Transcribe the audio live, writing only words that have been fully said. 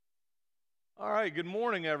All right, good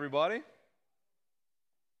morning, everybody.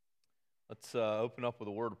 Let's open up with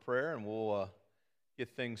a word of prayer, and we'll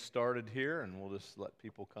get things started here, and we'll just let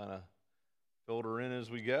people kind of filter in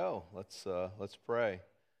as we go. Let's pray.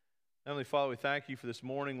 Heavenly Father, we thank you for this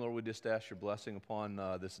morning. Lord, we just ask your blessing upon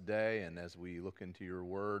this day, and as we look into your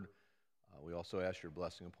word, we also ask your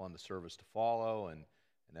blessing upon the service to follow and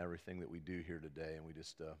everything that we do here today, and we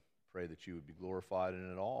just pray that you would be glorified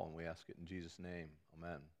in it all, and we ask it in Jesus' name.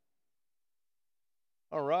 Amen.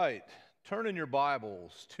 All right, turn in your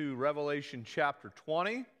Bibles to Revelation chapter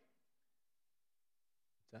 20.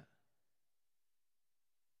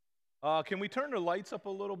 Can we turn the lights up a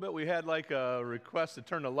little bit? We had like a request to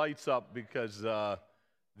turn the lights up because it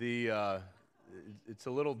is a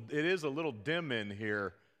little dim in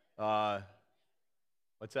here.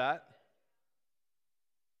 What's that?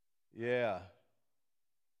 Yeah.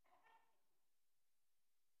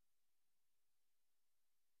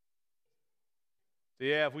 So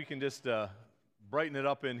yeah, if we can just brighten it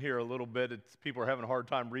up in here a little bit. People are having a hard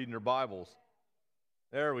time reading their Bibles.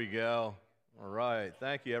 There we go. All right.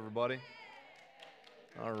 Thank you, everybody.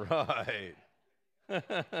 All right.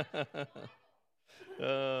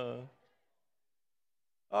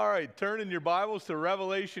 All right. Turn in your Bibles to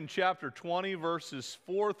Revelation chapter 20, verses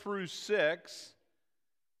 4 through 6.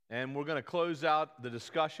 And we're going to close out the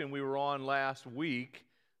discussion we were on last week.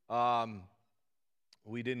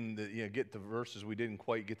 We didn't get the verses we didn't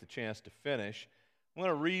quite get the chance to finish. I'm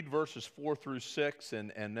going to read verses 4 through 6,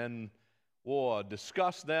 and then we'll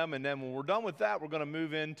discuss them. And then when we're done with that, we're going to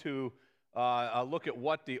move into a look at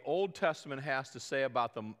what the Old Testament has to say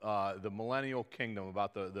about the millennial kingdom,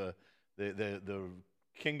 about the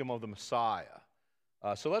kingdom of the Messiah.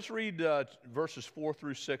 So let's read verses 4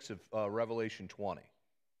 through 6 of Revelation 20.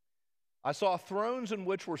 I saw thrones in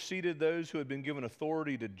which were seated those who had been given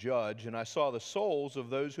authority to judge, and I saw the souls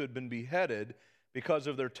of those who had been beheaded because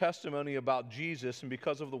of their testimony about Jesus and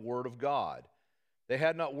because of the word of God. They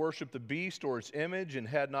had not worshipped the beast or its image and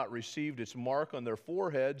had not received its mark on their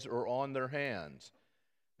foreheads or on their hands.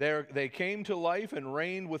 They came to life and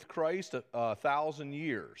reigned with Christ 1,000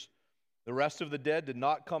 years. The rest of the dead did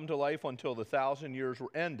not come to life until the 1,000 years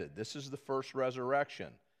were ended. This is the first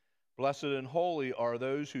resurrection. Blessed and holy are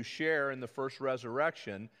those who share in the first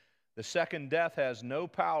resurrection. The second death has no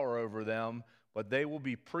power over them, but they will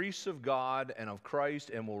be priests of God and of Christ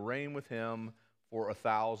and will reign with him for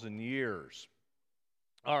 1,000 years.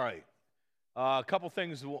 All right, a couple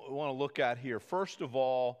things we want to look at here. First of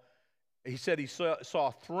all, he said he saw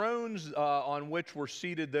thrones on which were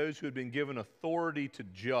seated those who had been given authority to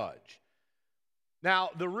judge. Now,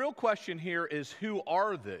 the real question here is, who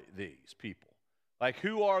are these people? Like,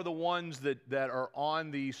 who are the ones that are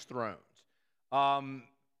on these thrones?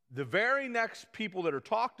 The very next people that are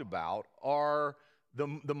talked about are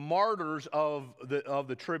the martyrs of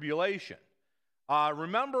the tribulation.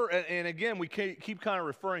 Remember, and again, we keep kind of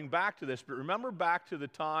referring back to this, but remember back to the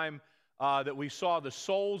time that we saw the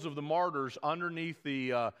souls of the martyrs underneath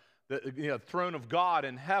the throne of God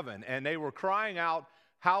in heaven, and they were crying out,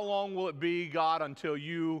 "How long will it be, God, until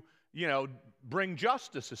you bring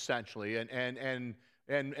justice," essentially,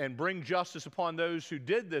 and bring justice upon those who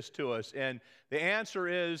did this to us? And the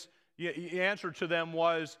answer to them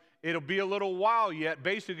was, it'll be a little while yet.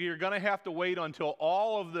 Basically, you're going to have to wait until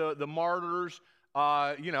all of the martyrs,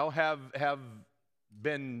 have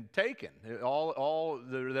been taken. All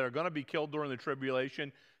that are going to be killed during the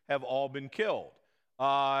tribulation have all been killed.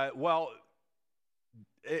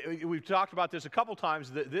 We've talked about this a couple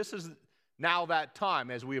times. This is now that time,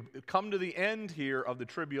 as we have come to the end here of the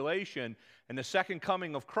tribulation and the second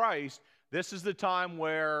coming of Christ. This is the time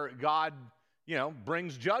where God,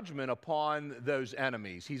 brings judgment upon those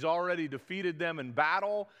enemies. He's already defeated them in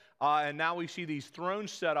battle, and now we see these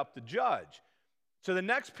thrones set up to judge. So the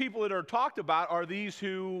next people that are talked about are these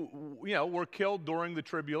who, were killed during the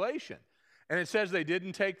tribulation. And it says they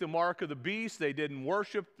didn't take the mark of the beast. They didn't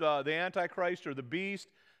worship the Antichrist or the beast.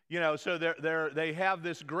 So they have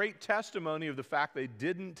this great testimony of the fact they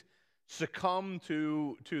didn't succumb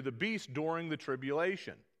to the beast during the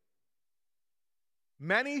tribulation.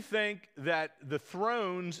 Many think that the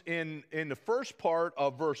thrones in the first part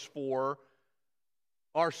of verse 4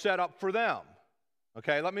 are set up for them.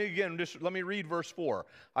 Okay, let me read verse 4.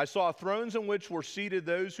 I saw thrones in which were seated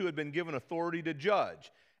those who had been given authority to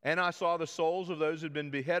judge. And I saw the souls of those who had been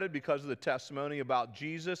beheaded because of the testimony about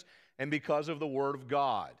Jesus and because of the word of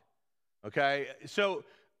God. Okay, so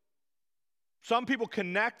some people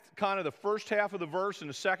connect kind of the first half of the verse and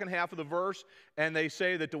the second half of the verse, and they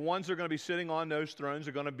say that the ones that are going to be sitting on those thrones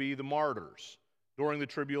are going to be the martyrs during the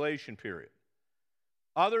tribulation period.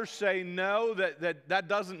 Others say no, that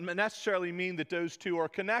doesn't necessarily mean that those two are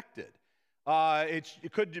connected.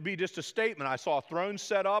 It could be just a statement. I saw thrones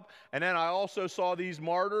set up, and then I also saw these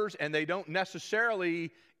martyrs, and they don't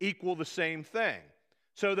necessarily equal the same thing.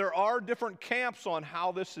 So there are different camps on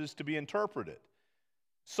how this is to be interpreted.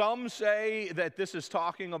 Some say that this is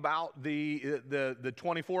talking about the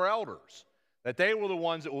 24 elders, that they were the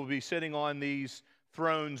ones that will be sitting on these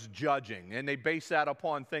thrones judging, and they base that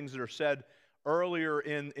upon things that are said earlier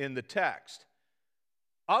in the text.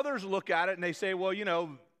 Others look at it and they say, well,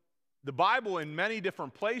 the Bible in many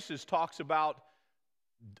different places talks about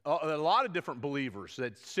a lot of different believers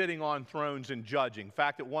that sitting on thrones and judging. In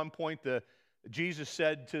fact, at one point, Jesus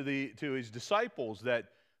said to his disciples that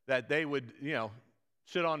they would,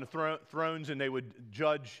 sit on the thrones and they would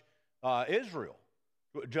judge Israel,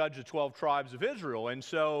 judge the 12 tribes of Israel. And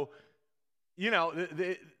so,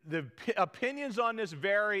 the opinions on this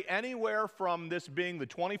vary anywhere from this being the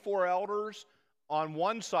 24 elders on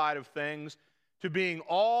one side of things to being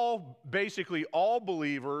basically all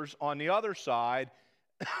believers on the other side.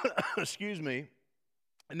 Excuse me.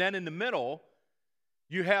 And then in the middle,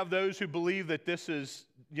 you have those who believe that this is,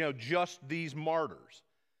 just these martyrs.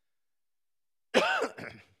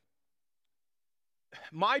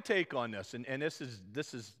 My take on this, and this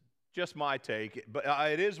is just my take, but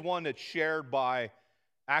it is one that's shared by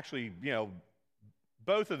actually,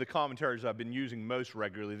 both of the commentaries I've been using most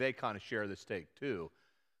regularly, they kind of share this take too.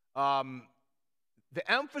 The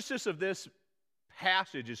emphasis of this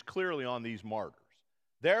passage is clearly on these martyrs.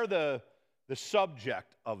 They're the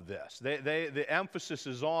subject of this. The emphasis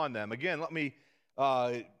is on them. Again, let me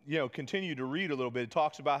continue to read a little bit. It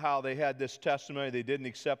talks about how they had this testimony. They didn't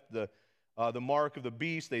accept the mark of the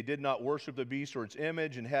beast. They did not worship the beast or its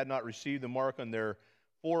image and had not received the mark on their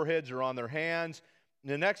foreheads or on their hands.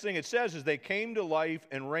 And the next thing it says is they came to life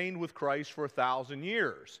and reigned with Christ for 1,000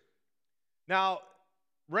 years. Now,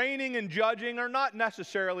 reigning and judging are not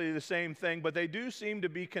necessarily the same thing, but they do seem to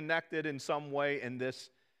be connected in some way in this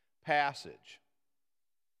passage.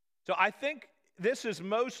 So I think this is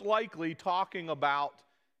most likely talking about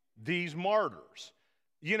these martyrs.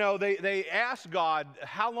 They asked God,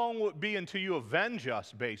 how long will it be until you avenge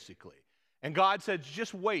us, basically? And God said,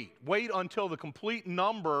 just wait. Wait until the complete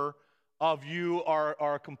number of you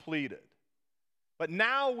are completed. But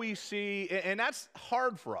now we see, and that's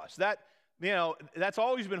hard for us. That's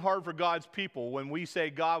always been hard for God's people when we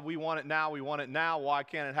say, God, we want it now, why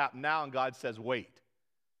can't it happen now? And God says, wait.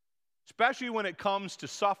 Especially when it comes to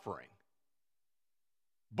suffering.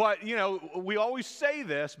 But, we always say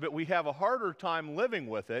this, but we have a harder time living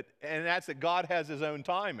with it, and that's that God has his own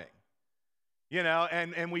timing.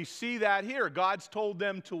 And we see that here. God's told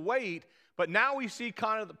them to wait, but now we see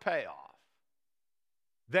kind of the payoff.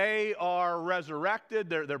 They are resurrected,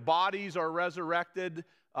 their bodies are resurrected,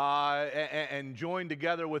 and joined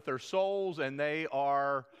together with their souls, and they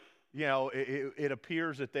are, it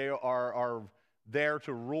appears that they are there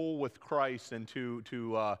to rule with Christ and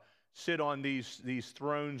to sit on these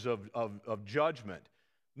thrones of judgment.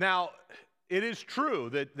 Now, it is true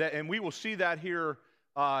that and we will see that here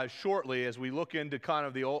shortly as we look into kind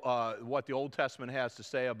of what the Old Testament has to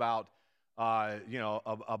say about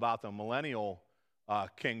about the millennial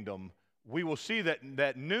kingdom. We will see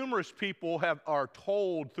that numerous people are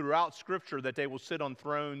told throughout Scripture that they will sit on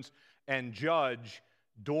thrones and judge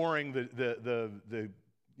during the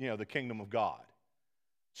kingdom of God.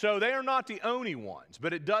 So they are not the only ones,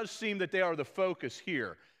 but it does seem that they are the focus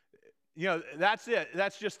here. That's it.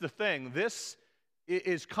 That's just the thing. This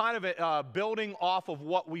is kind of building off of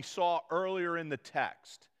what we saw earlier in the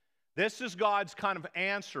text. This is God's kind of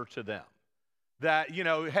answer to them. That,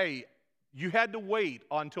 hey, you had to wait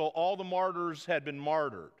until all the martyrs had been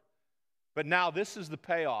martyred. But now this is the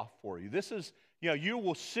payoff for you. This is, you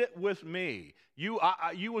will sit with me. You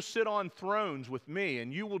will sit on thrones with me,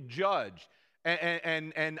 and you will judge.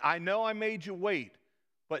 And I know I made you wait,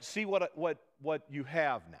 but see what you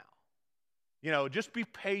have now. Just be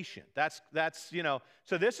patient. That's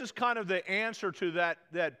So this is kind of the answer to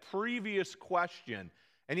that previous question.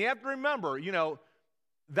 And you have to remember,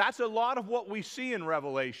 that's a lot of what we see in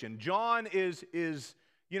Revelation. John is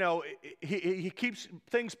he keeps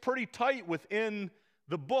things pretty tight within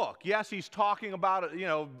the book. Yes, he's talking about it,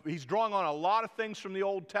 he's drawing on a lot of things from the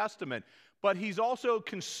Old Testament, but he's also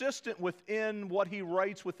consistent within what he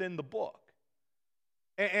writes within the book.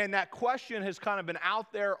 And that question has kind of been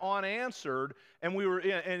out there unanswered, and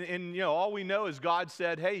all we know is God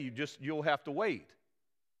said, hey, you'll have to wait.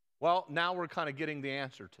 Well, now we're kind of getting the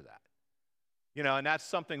answer to that. And that's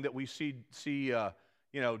something that we see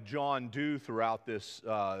John do throughout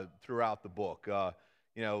the book.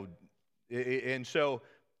 And so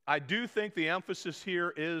I do think the emphasis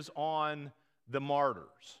here is on the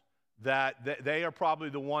martyrs, that they are probably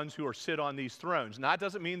the ones who are sit on these thrones. Now, that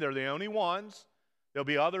doesn't mean they're the only ones. There'll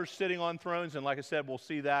be others sitting on thrones, and like I said, we'll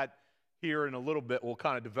see that here in a little bit. We'll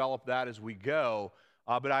kind of develop that as we go.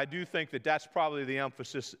 But I do think that that's probably the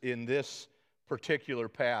emphasis in this particular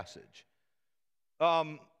passage.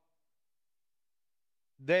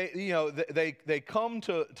 They come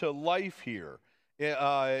to life here.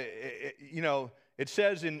 It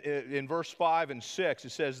says in verse 5 and 6,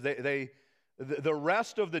 it says the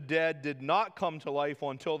rest of the dead did not come to life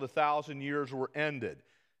until the 1,000 years were ended.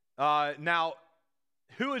 Now,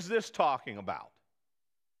 who is this talking about?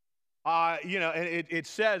 And it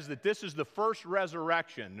says that this is the first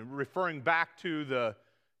resurrection, referring back to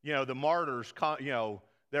the martyrs,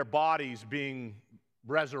 their bodies being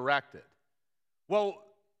resurrected. Well,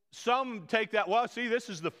 some take that, well, see, this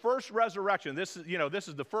is the first resurrection. This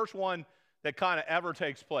is the first one that kind of ever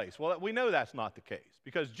takes place. Well, we know that's not the case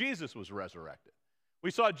because Jesus was resurrected.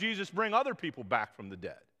 We saw Jesus bring other people back from the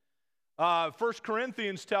dead. 1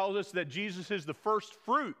 Corinthians tells us that Jesus is the first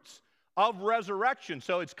fruits of resurrection.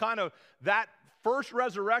 So it's kind of that first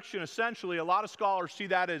resurrection, essentially, a lot of scholars see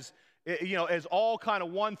that as all kind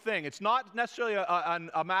of one thing. It's not necessarily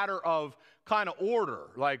a matter of kind of order,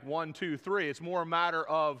 like 1, 2, 3. It's more a matter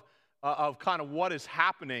of kind of what is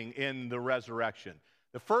happening in the resurrection.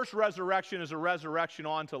 The first resurrection is a resurrection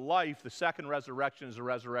onto life. The second resurrection is a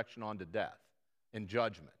resurrection onto death and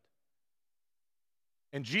judgment.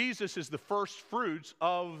 And Jesus is the first fruits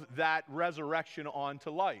of that resurrection onto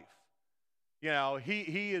life.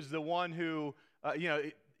 He is the one who,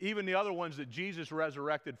 even the other ones that Jesus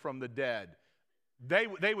resurrected from the dead,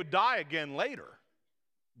 they would die again later.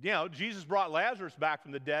 Jesus brought Lazarus back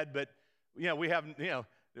from the dead, but,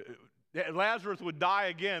 Lazarus would die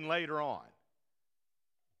again later on.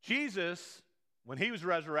 Jesus, when he was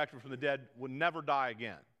resurrected from the dead, would never die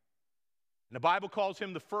again. And the Bible calls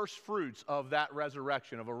him the first fruits of that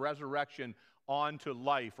resurrection, of a resurrection onto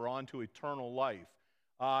life or onto eternal life.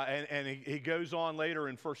 And he goes on later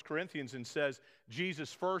in 1 Corinthians and says,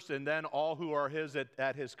 Jesus first and then all who are his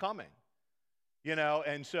at his coming.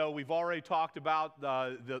 And so we've already talked about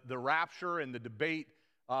the rapture and the debate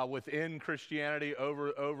within Christianity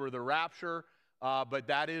over the rapture, but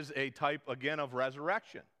that is a type, again, of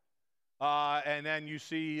resurrection. And then you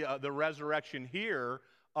see the resurrection here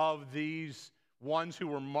of these ones who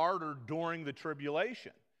were martyred during the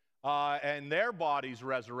tribulation, and their bodies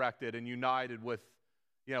resurrected and united with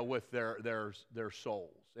their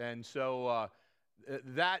souls. And so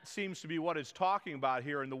that seems to be what it's talking about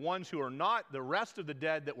here. And the ones who are not, the rest of the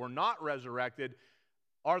dead that were not resurrected,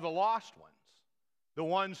 are the lost ones, the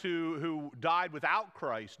ones who died without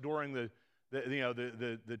Christ during the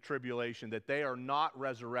tribulation, that they are not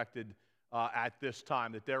resurrected at this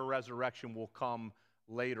time, that their resurrection will come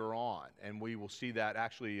later on. And we will see that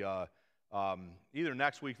actually either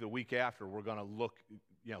next week or the week after. We're going to look,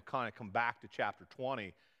 kind of come back to chapter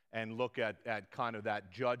 20 and look at kind of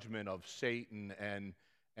that judgment of Satan and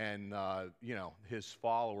his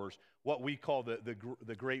followers, what we call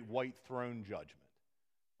the great white throne judgment.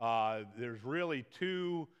 There's really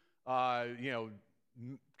two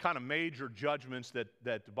kind of major judgments that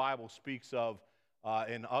the Bible speaks of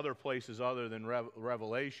in other places other than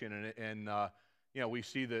Revelation, and we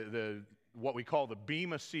see the what we call the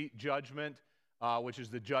Bema Seat judgment, which is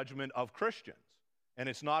the judgment of Christians, and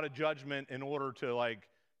it's not a judgment in order to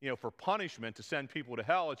for punishment to send people to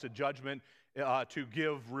hell. It's a judgment to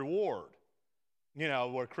give reward,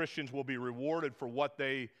 where Christians will be rewarded for what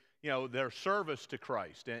they, their service to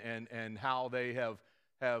Christ and how they have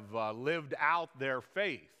lived out their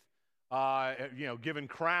faith, given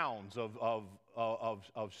crowns of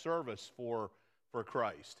service for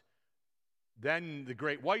Christ. Then the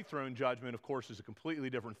great white throne judgment, of course, is a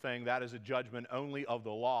completely different thing. That is a judgment only of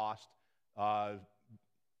the lost.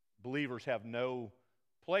 Believers have no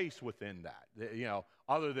place within that,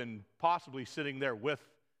 other than possibly sitting there with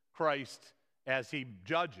Christ as he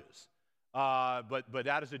judges. But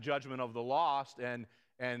that is a judgment of the lost, and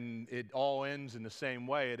it all ends in the same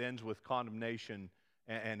way. It ends with condemnation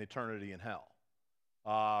and eternity in hell.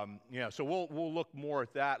 So we'll look more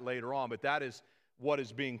at that later on, but that is what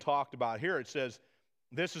is being talked about here. It says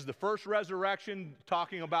this is the first resurrection,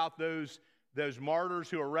 talking about those martyrs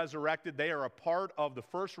who are resurrected. They are a part of the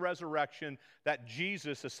first resurrection that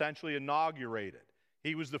Jesus essentially inaugurated.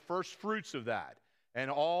 He was the first fruits of that.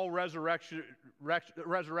 And all resurrection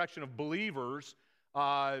of believers,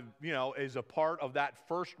 is a part of that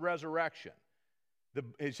first resurrection.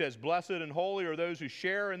 It says, blessed and holy are those who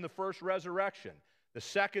share in the first resurrection. The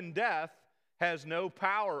second death has no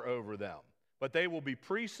power over them, but they will be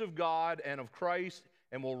priests of God and of Christ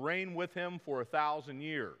and will reign with him for 1,000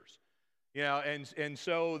 years. You know, and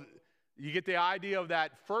so you get the idea of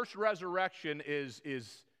that first resurrection is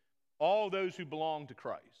all those who belong to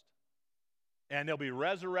Christ. And they'll be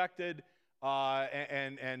resurrected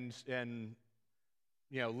and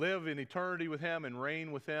you know, live in eternity with him and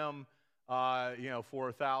reign with him, you know, for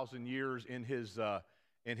 1,000 years in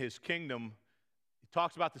his kingdom. He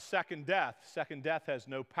talks about the second death. Second death has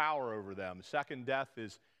no power over them. Second death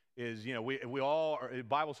is you know, we all are, the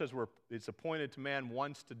Bible says it's appointed to man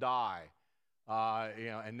once to die, you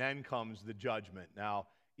know, and then comes the judgment. Now,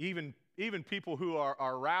 even people who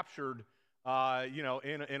are raptured, you know,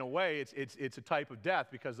 in a way, it's a type of death,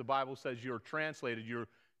 because the Bible says you're translated, you're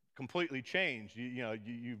completely changed. You know,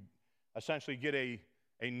 you essentially get a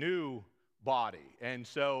new body, and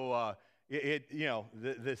so you know,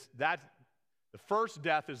 the first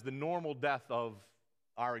death is the normal death of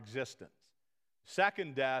our existence.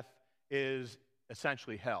 Second death is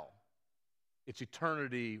essentially hell. It's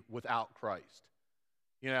eternity without Christ.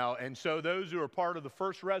 You know, and so those who are part of the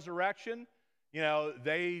first resurrection, you know,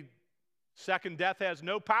 second death has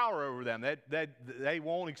no power over them. They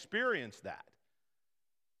won't experience that.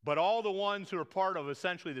 But all the ones who are part of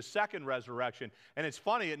essentially the second resurrection, and it's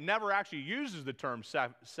funny, it never actually uses the term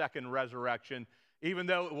second resurrection, even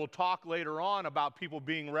though it will talk later on about people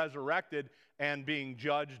being resurrected and being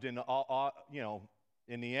judged and, you know,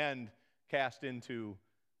 in the end, cast into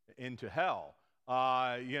hell.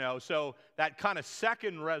 You know, so that kind of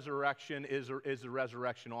second resurrection is a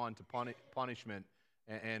resurrection on to punishment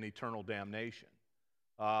and eternal damnation.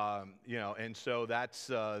 You know, and so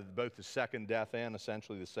that's both the second death and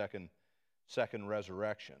essentially the second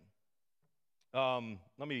resurrection.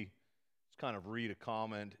 Let me just kind of read a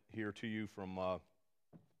comment here to you from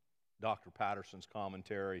Dr. Patterson's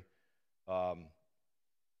commentary. It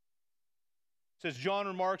says, John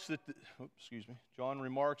remarks that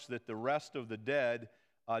the rest of the dead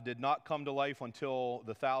did not come to life until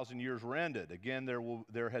the 1,000 years were ended. Again,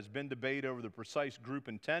 there has been debate over the precise group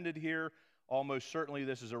intended here. Almost certainly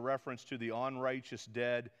this is a reference to the unrighteous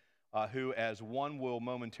dead who, as one will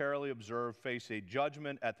momentarily observe, face a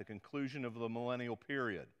judgment at the conclusion of the millennial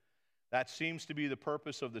period. That seems to be the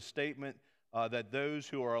purpose of the statement that those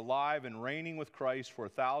who are alive and reigning with Christ for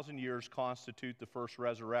 1,000 years constitute the first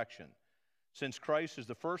resurrection. Since Christ is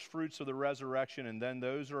the first fruits of the resurrection, and then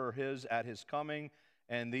those are his at his coming,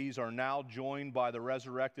 and these are now joined by the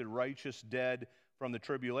resurrected righteous dead from the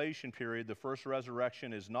tribulation period, the first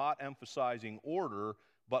resurrection is not emphasizing order,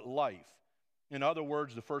 but life. In other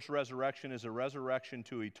words, the first resurrection is a resurrection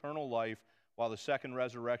to eternal life, while the second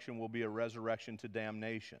resurrection will be a resurrection to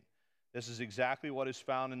damnation. This is exactly what is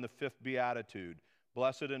found in the fifth beatitude.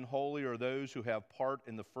 Blessed and holy are those who have part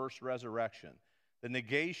in the first resurrection. The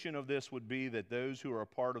negation of this would be that those who are a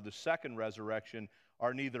part of the second resurrection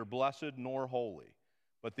are neither blessed nor holy.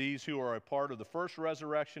 But these who are a part of the first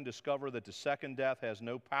resurrection discover that the second death has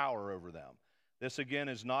no power over them. This again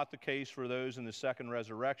is not the case for those in the second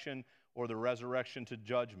resurrection or the resurrection to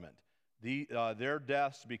judgment. Their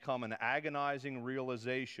deaths become an agonizing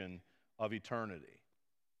realization of eternity.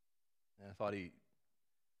 And I thought he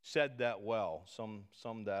said that well,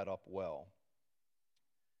 summed that up well.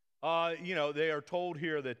 You know, they are told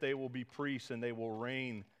here that they will be priests and they will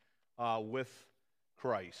reign with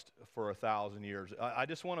Christ for 1,000 years. I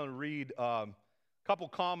just want to read a couple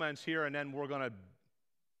comments here, and then we're going to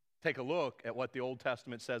take a look at what the Old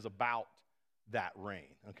Testament says about that reign.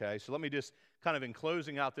 Okay, so let me just kind of, in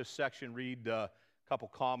closing out this section, read a couple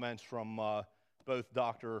comments from both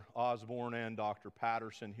Dr. Osborne and Dr.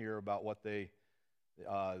 Patterson here about what they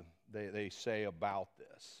say about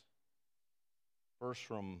this. First,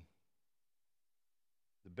 from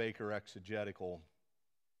the Baker Exegetical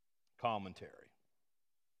Commentary.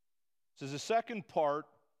 It says, the second part,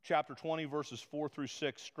 chapter 20, verses 4 through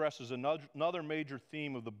 6, stresses another major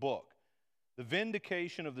theme of the book, the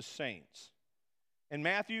vindication of the saints. In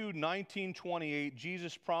Matthew 19:28,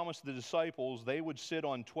 Jesus promised the disciples they would sit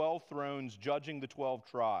on 12 thrones judging the 12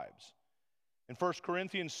 tribes. In 1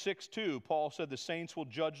 Corinthians 6:2, Paul said the saints will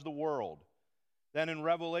judge the world. Then in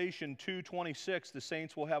Revelation 2:26, the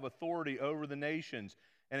saints will have authority over the nations.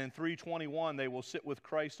 And in 3:21, they will sit with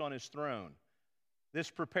Christ on his throne. This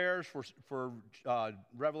prepares for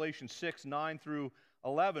Revelation 6:9 through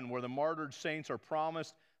 11, where the martyred saints are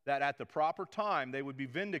promised that at the proper time they would be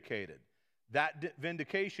vindicated. That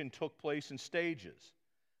vindication took place in stages,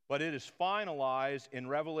 but it is finalized in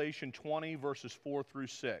Revelation 20, verses 4 through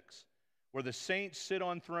 6, where the saints sit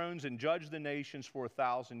on thrones and judge the nations for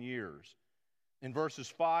 1,000 years. In verses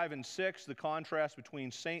 5 and 6, the contrast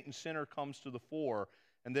between saint and sinner comes to the fore,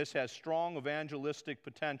 and this has strong evangelistic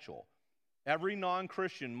potential. Every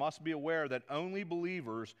non-Christian must be aware that only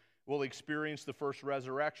believers will experience the first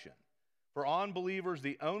resurrection. For unbelievers,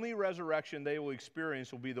 the only resurrection they will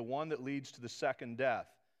experience will be the one that leads to the second death,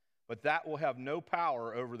 but that will have no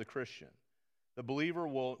power over the Christian. The believer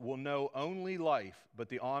will know only life, but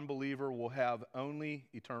the unbeliever will have only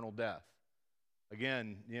eternal death.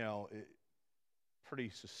 Again, pretty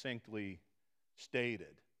succinctly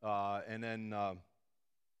stated. And then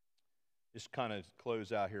just kind of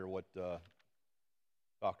close out here what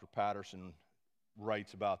Dr. Patterson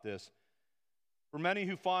writes about this. For many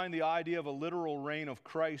who find the idea of a literal reign of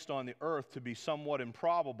Christ on the earth to be somewhat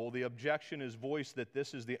improbable, the objection is voiced that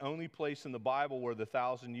this is the only place in the Bible where the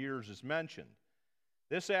 1,000 years is mentioned.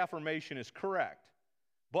 This affirmation is correct,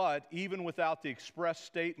 but even without the express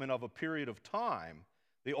statement of a period of time,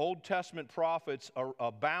 the Old Testament prophets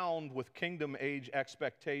abound with kingdom age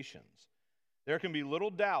expectations. There can be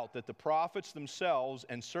little doubt that the prophets themselves,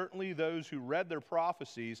 and certainly those who read their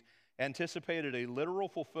prophecies, anticipated a literal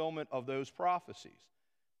fulfillment of those prophecies.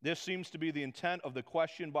 This seems to be the intent of the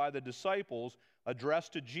question by the disciples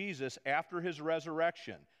addressed to Jesus after his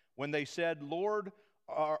resurrection, when they said, "Lord,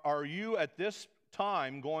 are you at this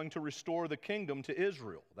time going to restore the kingdom to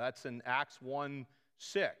Israel?" That's in Acts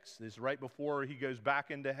 1:6. This is right before he goes back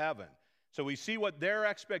into heaven. So we see what their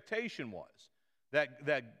expectation was,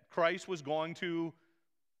 that Christ was going to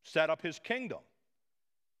set up his kingdom.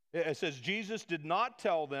 It says Jesus did not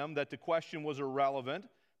tell them that the question was irrelevant,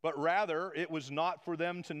 but rather it was not for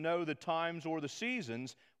them to know the times or the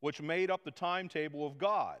seasons which made up the timetable of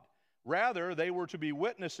God. Rather, they were to be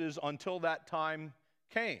witnesses until that time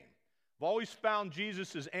came. I've always found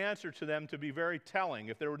Jesus' answer to them to be very telling.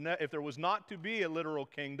 If there was not to be a literal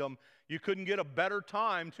kingdom, you couldn't get a better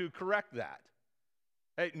time to correct that.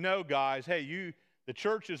 Hey, no, guys, the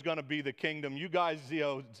church is going to be the kingdom. You guys,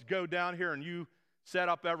 go down here and you set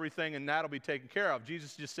up everything and that'll be taken care of.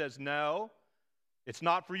 Jesus just says, no, it's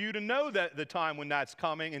not for you to know that the time when that's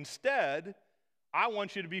coming. Instead, I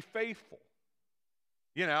want you to be faithful.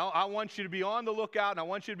 I want you to be on the lookout, and I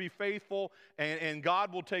want you to be faithful, and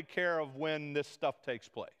God will take care of when this stuff takes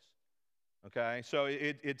place. Okay? So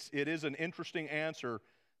it is an interesting answer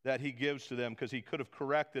that he gives to them, because he could have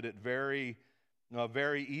corrected it very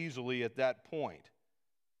easily at that point.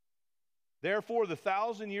 Therefore, the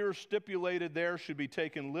 1,000 years stipulated there should be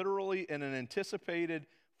taken literally in an anticipated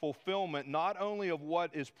fulfillment, not only of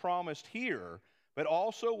what is promised here, but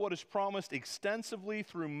also what is promised extensively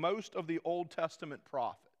through most of the Old Testament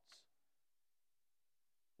prophets.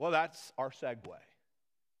 Well, that's our segue.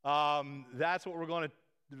 That's what we're going to,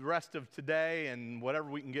 the rest of today and whatever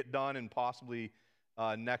we can get done, and possibly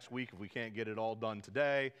next week if we can't get it all done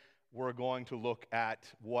today, we're going to look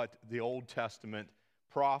at what the Old Testament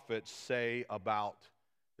prophets say about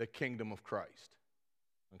the kingdom of Christ.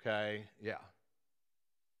 Okay? Yeah.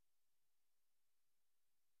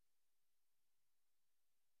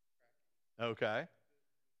 Okay.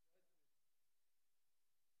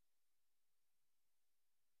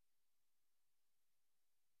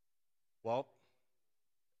 Well,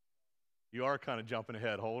 you are kind of jumping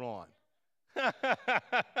ahead. Hold on.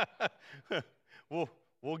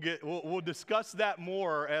 We'll discuss that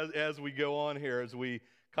more as we go on here, as we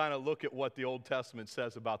kind of look at what the Old Testament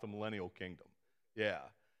says about the millennial kingdom. Yeah.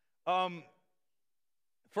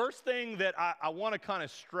 First thing that I want to kind of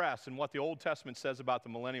stress in what the Old Testament says about the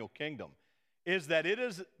millennial kingdom is that it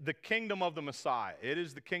is the kingdom of the Messiah. It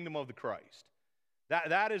is the kingdom of the Christ.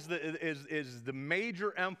 That is the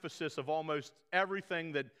major emphasis of almost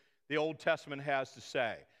everything that the Old Testament has to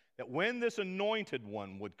say. That when this anointed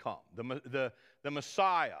one would come, the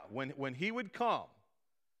Messiah, when he would come,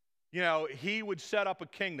 he would set up a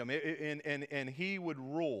kingdom and he would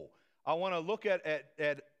rule. I want to look at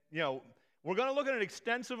we're going to look at an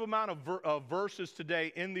extensive amount of verses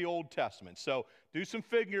today in the Old Testament. So do some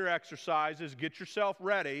figure exercises, get yourself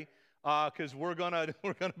ready, because we're going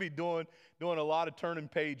to be doing a lot of turning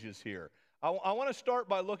pages here. I want to start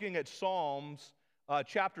by looking at Psalms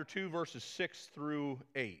chapter 2, verses 6 through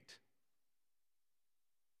 8.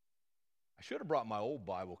 I should have brought my old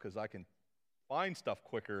Bible because I can find stuff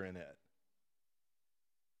quicker in it.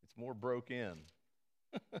 It's more broke in.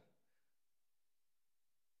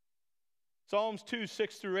 Psalms 2,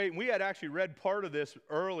 6 through 8. And we had actually read part of this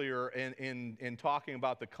earlier in talking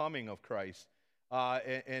about the coming of Christ.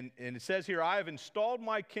 And it says here, I have installed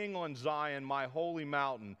my king on Zion, my holy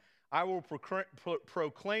mountain. I will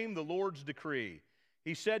proclaim the Lord's decree.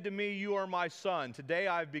 He said to me, you are my son. Today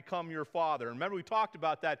I've become your father. And remember, we talked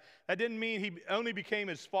about that. That didn't mean he only became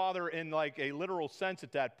his father in like a literal sense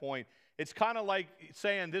at that point. It's kind of like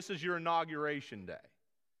saying, this is your inauguration day.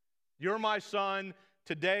 You're my son.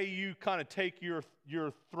 Today you kind of take your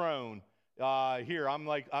throne. Here,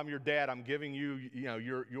 I'm your dad. I'm giving you,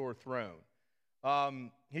 your throne.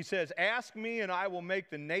 He says, ask me and I will make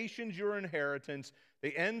the nations your inheritance,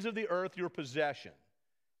 the ends of the earth your possession.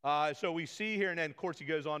 So we see here, and then of course he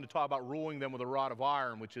goes on to talk about ruling them with a rod of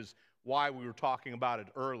iron, which is why we were talking about it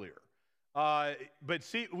earlier.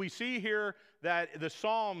 But we see here that the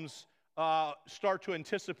Psalms start to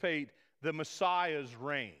anticipate the Messiah's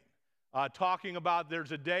reign. Talking about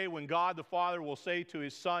there's a day when God the Father will say to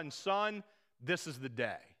his son, son, this is the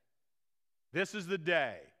day. This is the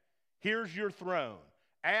day. Here's your throne.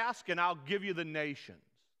 Ask and I'll give you the nations,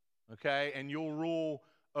 okay? And you'll rule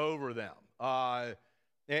over them.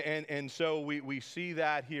 And so we see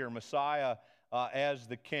that here, Messiah as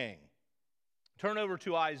the king. Turn over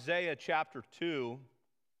to Isaiah chapter 2,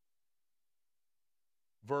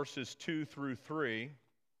 verses 2 through 3.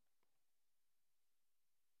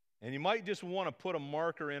 And you might just want to put a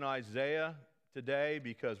marker in Isaiah today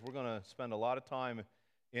because we're going to spend a lot of time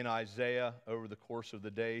in Isaiah over the course of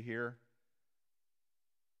the day here.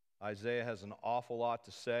 Isaiah has an awful lot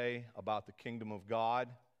to say about the kingdom of God.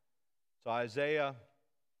 So Isaiah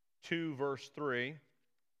 2, verse 3.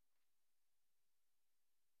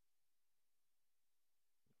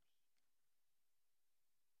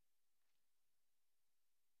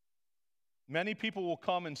 Many people will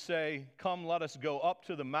come and say, come, let us go up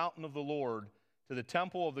to the mountain of the Lord, to the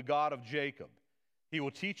temple of the God of Jacob. He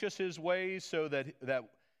will teach us his ways so that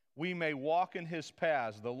we may walk in his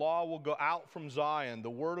paths. The law will go out from Zion, the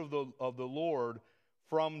word of the Lord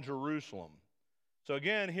from Jerusalem. So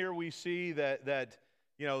again, here we see that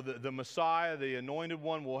the Messiah, the anointed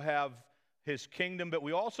one, will have his kingdom. But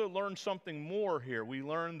we also learn something more here. We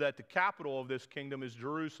learn that the capital of this kingdom is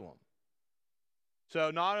Jerusalem. So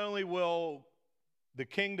not only will the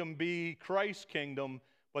kingdom be Christ's kingdom,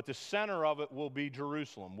 but the center of it will be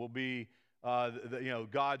Jerusalem, will be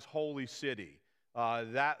God's holy city.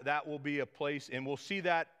 That will be a place, and we'll see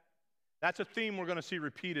that. That's a theme we're going to see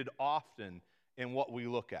repeated often in what we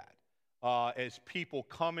look at as people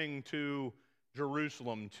coming to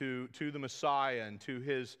Jerusalem, to the Messiah and to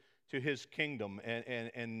his kingdom,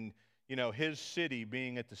 and his city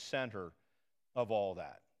being at the center of all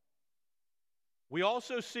that. We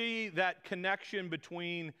also see that connection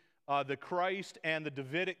between the Christ and the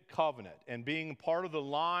Davidic covenant and being part of the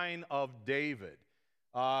line of David.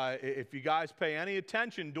 If you guys pay any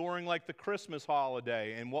attention during like the Christmas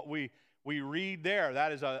holiday and what we read there,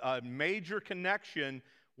 that is a major connection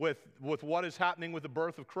with what is happening with the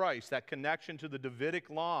birth of Christ, that connection to the Davidic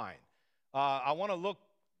line. I want to look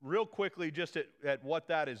real quickly just at what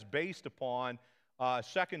that is based upon.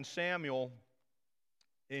 2 Samuel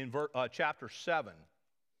in chapter 7.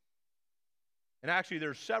 And actually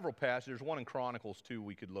there's several passages. There's one in Chronicles too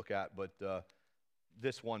we could look at, but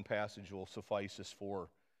this one passage will suffice us for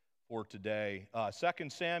today. 2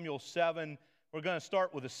 Samuel 7, we're going to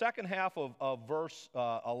start with the second half of verse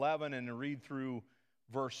 11 and read through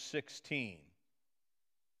verse 16.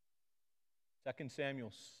 2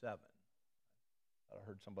 Samuel 7. I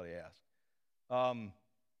heard somebody ask.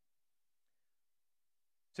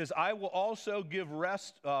 It says, I will also give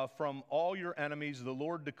rest from all your enemies. The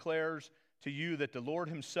Lord declares to you that the Lord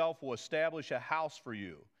himself will establish a house for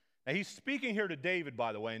you. Now, he's speaking here to David,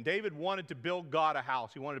 by the way, and David wanted to build God a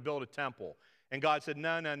house. He wanted to build a temple. And God said,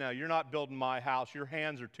 no, you're not building my house. Your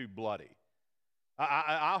hands are too bloody.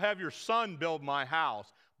 I'll have your son build my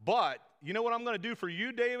house. But you know what I'm going to do for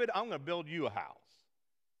you, David? I'm going to build you a house.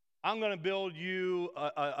 I'm going to build you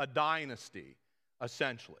a dynasty,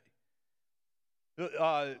 essentially.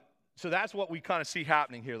 So that's what we kind of see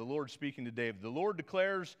happening here, the Lord speaking to David. The Lord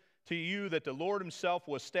declares to you that the Lord himself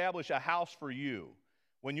will establish a house for you.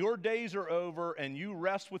 When your days are over and you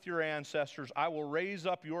rest with your ancestors, I will raise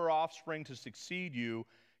up your offspring to succeed you,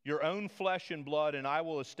 your own flesh and blood, and I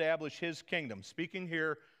will establish his kingdom. Speaking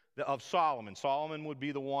here of Solomon. Solomon would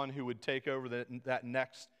be the one who would take over that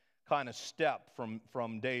next kind of step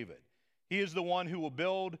from David. He is the one who will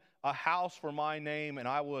build a house for my name, and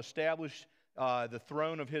I will establish the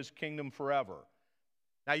throne of his kingdom forever.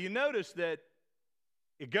 Now you notice that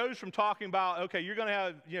it goes from talking about, okay, you're going to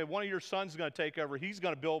have, one of your sons is going to take over. He's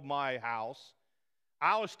going to build my house.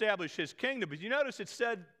 I'll establish his kingdom. But you notice it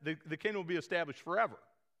said the kingdom will be established forever.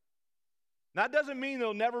 Now, that doesn't mean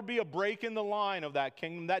there'll never be a break in the line of that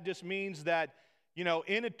kingdom. That just means that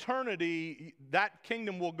in eternity, that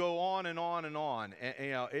kingdom will go on and on and on.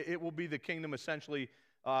 And, it will be the kingdom essentially,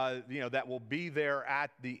 that will be there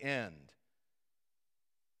at the end.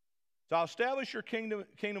 So I'll establish your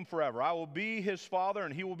kingdom forever. I will be his father,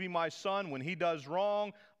 and he will be my son. When he does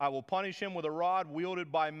wrong, I will punish him with a rod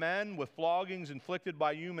wielded by men, with floggings inflicted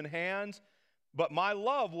by human hands. But my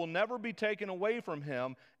love will never be taken away from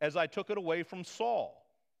him, as I took it away from Saul,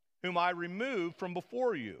 whom I removed from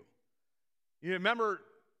before you. You remember,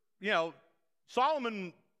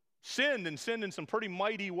 Solomon sinned in some pretty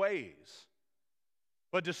mighty ways.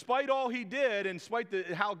 But despite all he did, and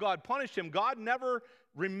despite how God punished him, God never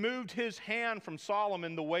removed his hand from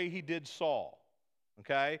Solomon the way he did Saul.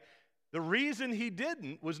 Okay? The reason he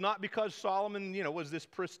didn't was not because Solomon, was this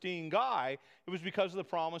pristine guy. It was because of the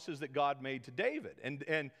promises that God made to David.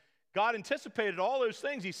 And God anticipated all those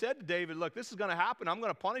things. He said to David, look, this is going to happen. I'm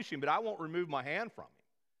going to punish him, but I won't remove my hand from him.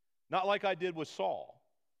 Not like I did with Saul.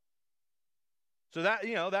 So that,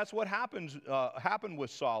 that's what happened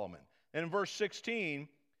with Solomon. And in verse 16,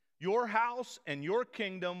 your house and your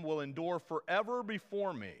kingdom will endure forever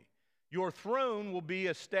before me. Your throne will be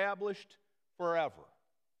established forever.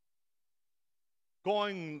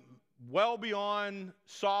 Going well beyond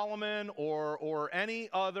Solomon or any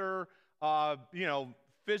other,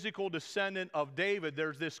 physical descendant of David,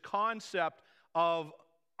 there's this concept of,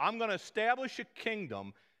 I'm going to establish a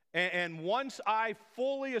kingdom, and once I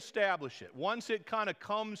fully establish it, once it kind of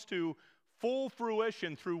comes to full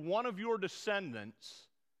fruition through one of your descendants,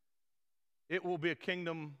 it will be a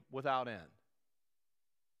kingdom without end.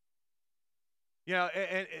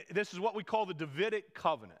 And this is what we call the Davidic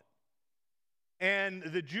covenant. And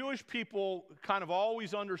the Jewish people kind of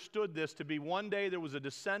always understood this to be one day there was a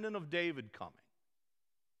descendant of David coming.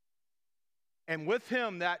 And with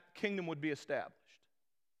him, that kingdom would be established.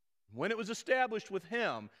 When it was established with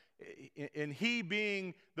him, and he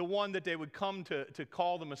being the one that they would come to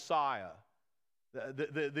call the Messiah,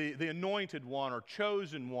 the anointed one or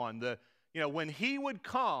chosen one, when he would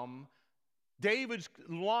come, David's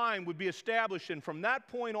line would be established, and from that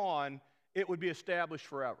point on, it would be established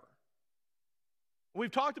forever.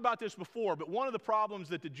 We've talked about this before, but one of the problems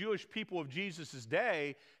that the Jewish people of Jesus'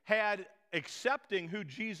 day had accepting who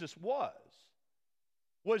Jesus was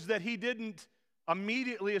that he didn't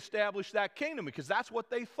immediately establish that kingdom, because that's what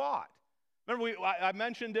they thought. Remember, I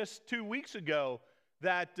mentioned this 2 weeks ago,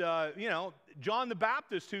 that, John the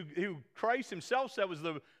Baptist, who Christ himself said was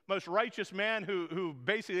the most righteous man who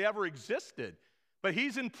basically ever existed, but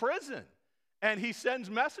he's in prison, and he sends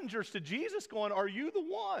messengers to Jesus going, are you the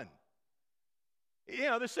one?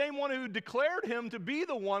 The same one who declared him to be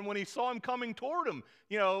the one when he saw him coming toward him.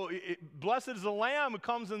 Blessed is the Lamb who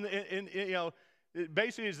comes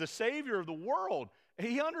basically is the Savior of the world.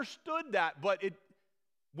 He understood that, but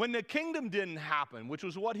when the kingdom didn't happen, which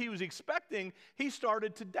was what he was expecting, he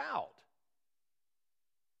started to doubt.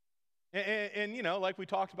 And like we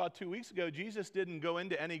talked about 2 weeks ago, Jesus didn't go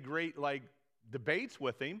into any great, debates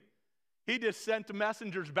with him. He just sent the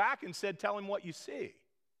messengers back and said, tell him what you see.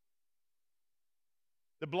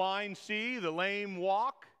 The blind see, the lame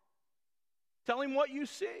walk. Tell him what you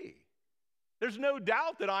see. There's no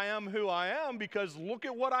doubt that I am who I am, because look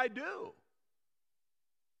at what I do.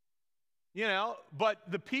 But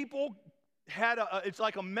the people had it's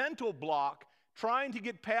like a mental block trying to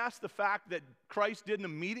get past the fact that Christ didn't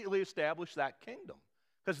immediately establish that kingdom,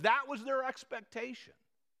 because that was their expectation.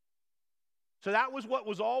 So that was what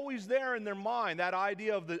was always there in their mind, that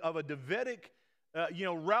idea of a Davidic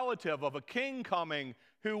relative, of a king coming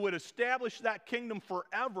who would establish that kingdom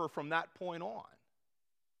forever from that point on.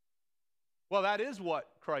 Well, that is what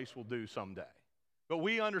Christ will do someday. But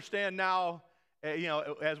we understand now,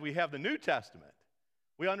 as we have the New Testament,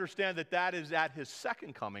 we understand that is at his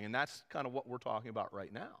second coming, and that's kind of what we're talking about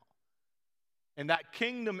right now. And that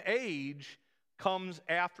kingdom age comes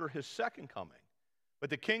after his second coming.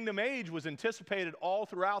 But the kingdom age was anticipated all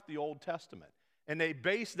throughout the Old Testament. And they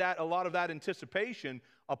based a lot of that anticipation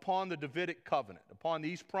upon the Davidic covenant, upon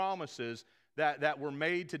these promises that were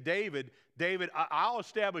made to David. David, I'll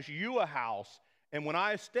establish you a house, and when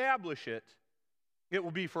I establish it, it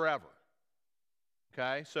will be forever.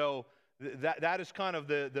 Okay, so that is kind of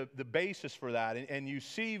the basis for that. And you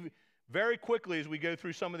see very quickly as we go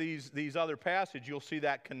through some of these other passages, you'll see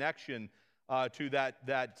that connection to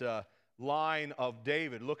that line of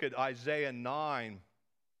David. Look at Isaiah 9,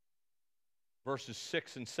 verses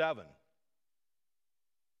 6 and 7.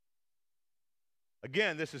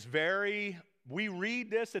 Again, this is we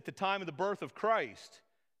read this at the time of the birth of Christ,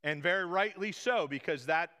 and very rightly so, because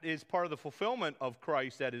that is part of the fulfillment of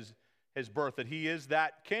Christ at his birth, that he is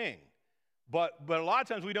that king. But a lot of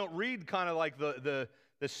times we don't read kind of like the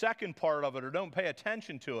second part of it, or don't pay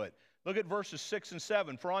attention to it. Look at verses 6 and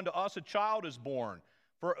 7. For unto us a child is born,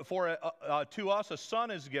 to us a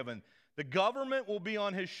son is given. The government will be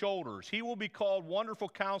on his shoulders. He will be called Wonderful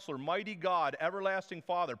Counselor, Mighty God, Everlasting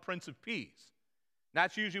Father, Prince of Peace.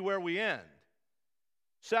 That's usually where we end.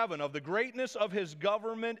 7, of the greatness of his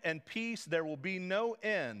government and peace there will be no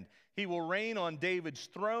end. He will reign on David's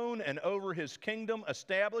throne and over his kingdom,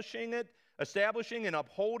 establishing and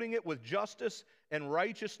upholding it with justice and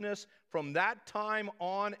righteousness from that time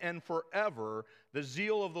on and forever. The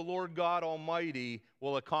zeal of the Lord God Almighty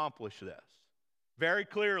will accomplish this. Very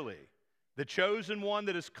clearly, the chosen one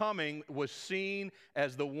that is coming was seen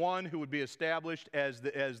as the one who would be established as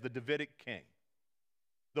the Davidic king.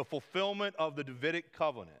 The fulfillment of the Davidic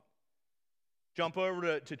covenant. Jump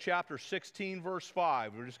over to chapter 16, verse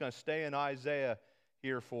 5. We're just going to stay in Isaiah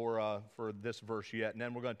here for this verse yet, and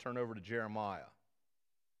then we're going to turn over to Jeremiah.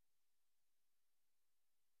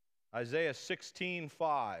 Isaiah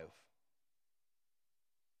 16:5.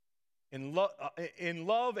 In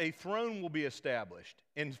love a throne will be established.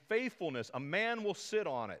 In faithfulness a man will sit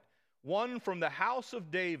on it. One from the house of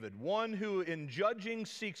David, one who in judging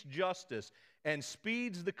seeks justice and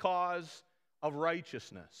speeds the cause of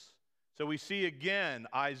righteousness. So we see again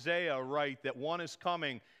Isaiah write that one is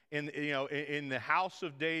coming in the house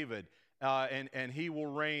of David, and he will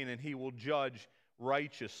reign and he will judge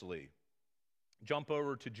righteously. Jump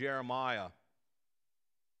over to Jeremiah.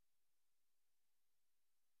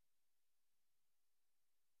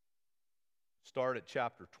 Start at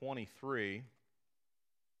chapter 23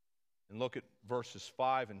 and look at verses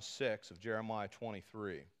 5 and 6 of Jeremiah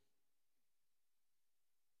 23.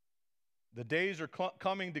 The days are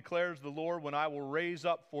coming, declares the Lord, when I will raise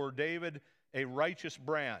up for David a righteous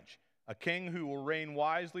branch, a king who will reign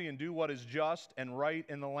wisely and do what is just and right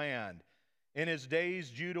in the land. In his days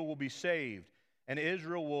Judah will be saved, and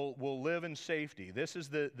Israel will live in safety. This is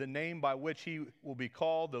the name by which he will be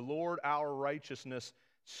called, the Lord our righteousness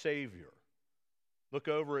Savior. Look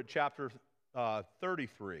over at chapter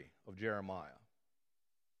 33 of Jeremiah.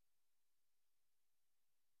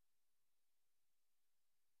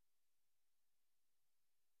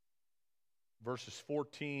 Verses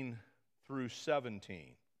 14 through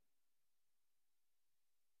 17.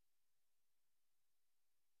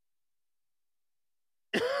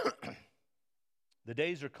 The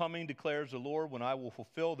days are coming, declares the Lord, when I will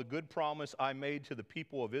fulfill the good promise I made to the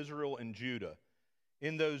people of Israel and Judah.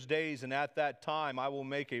 In those days and at that time I will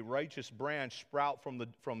make a righteous branch sprout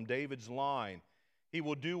from David's line. He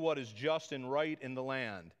will do what is just and right in the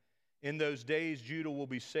land. In those days Judah will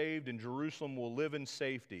be saved and Jerusalem will live in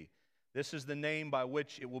safety. This is the name by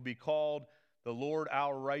which it will be called, the Lord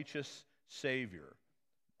our righteous Savior.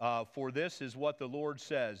 For this is what the Lord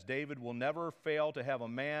says, David will never fail to have a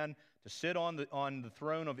man to sit on the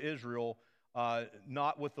throne of Israel,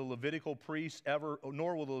 not with the Levitical priests ever,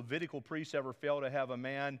 nor will the Levitical priests ever fail to have a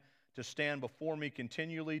man to stand before me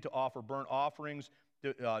continually, to offer burnt offerings,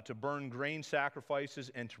 to burn grain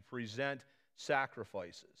sacrifices, and to present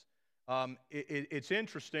sacrifices. It's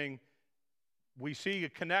interesting. We see a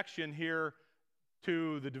connection here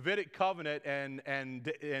to the Davidic covenant and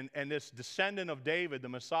this descendant of David, the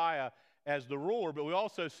Messiah, as the ruler, but we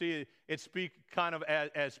also see it speak kind of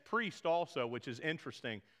as priest also, which is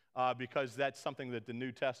interesting because that's something that the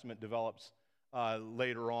New Testament develops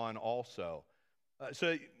later on also.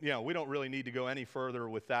 So, we don't really need to go any further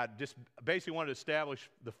with that. Just basically wanted to establish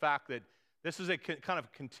the fact that this is a kind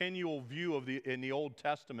of continual view in the Old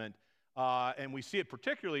Testament, and we see it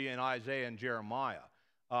particularly in Isaiah and Jeremiah.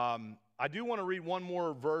 I do want to read one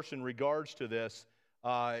more verse in regards to this,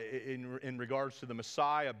 in regards to the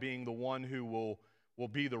Messiah being the one who will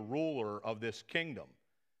be the ruler of this kingdom.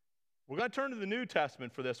 We're going to turn to the New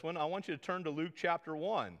Testament for this one. I want you to turn to Luke chapter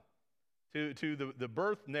 1, to the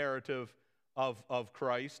birth narrative of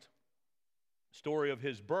Christ, story of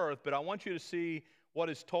his birth, but I want you to see what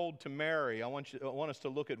is told to Mary. I want us to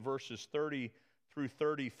look at verses 30 through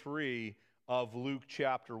 33 of Luke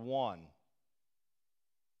chapter 1.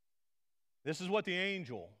 This is what the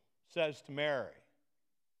angel says to Mary.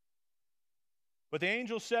 But the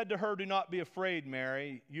angel said to her, "Do not be afraid,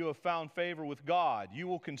 Mary. You have found favor with God. You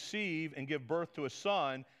will conceive and give birth to a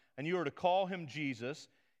son, and you are to call him Jesus.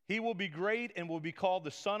 He will be great and will be called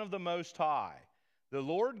the Son of the Most High. The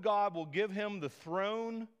Lord God will give him the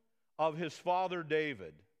throne of his father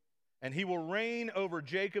David, and he will reign over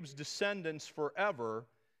Jacob's descendants forever.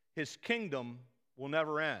 His kingdom will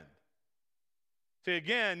never end." See,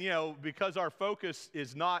 again, because our focus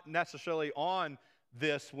is not necessarily on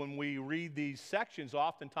this when we read these sections,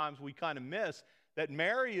 oftentimes we kind of miss that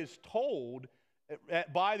Mary is told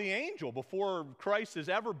by the angel before Christ is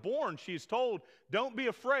ever born. She's told, don't be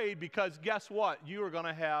afraid, because guess what? You are going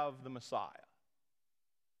to have the Messiah.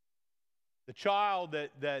 The child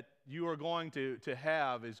that you are going to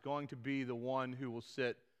have is going to be the one who will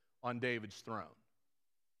sit on David's throne.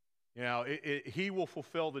 You know, he will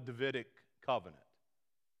fulfill the Davidic covenant.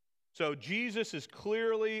 So Jesus is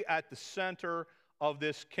clearly at the center of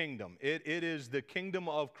this kingdom. It is the kingdom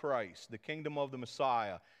of Christ, the kingdom of the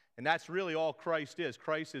Messiah. And that's really all Christ is.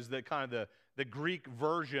 Christ is the kind of the Greek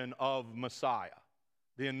version of Messiah,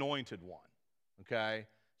 the anointed one. Okay?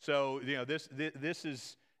 So, you know, this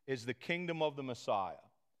is the kingdom of the Messiah.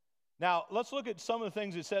 Now, let's look at some of the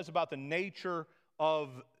things it says about the nature of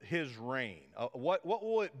his reign. What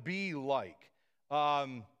will it be like?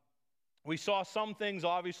 We saw some things,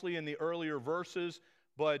 obviously, in the earlier verses,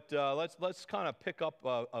 but let's kind of pick up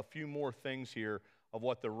a few more things here of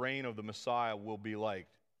what the reign of the Messiah will be like.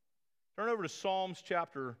 Turn over to Psalms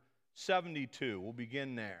chapter 72. We'll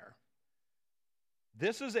begin there.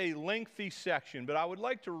 This is a lengthy section, but I would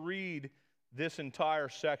like to read this entire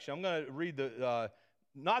section. I'm going to read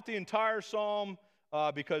not the entire psalm,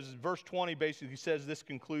 because verse 20 basically says this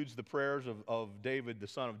concludes the prayers of David, the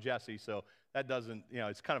son of Jesse. So that doesn't, you know,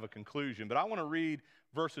 it's kind of a conclusion. But I want to read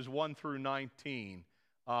verses 1 through 19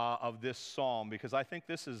 of this psalm, because I think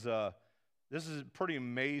this is a pretty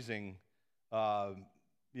amazing,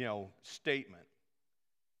 you know, statement.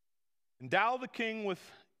 Endow the king with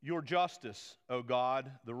your justice, O God,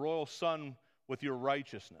 the royal son with your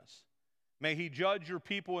righteousness. May he judge your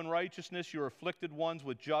people in righteousness, your afflicted ones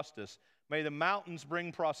with justice. May the mountains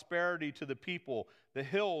bring prosperity to the people, the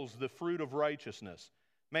hills the fruit of righteousness.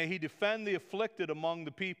 May he defend the afflicted among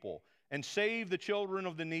the people and save the children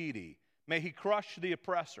of the needy. May he crush the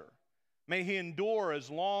oppressor. May he endure as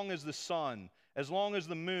long as the sun, as long as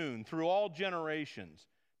the moon, through all generations.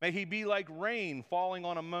 May he be like rain falling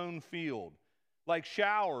on a mown field, like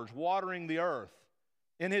showers watering the earth.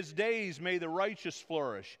 In his days may the righteous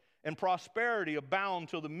flourish, and prosperity abound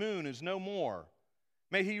till the moon is no more.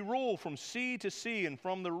 May he rule from sea to sea and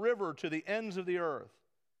from the river to the ends of the earth.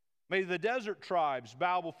 May the desert tribes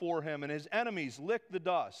bow before him and his enemies lick the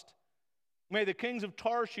dust. May the kings of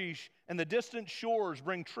Tarshish and the distant shores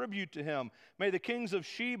bring tribute to him. May the kings of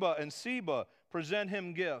Sheba and Seba present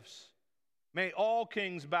him gifts. May all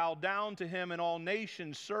kings bow down to him and all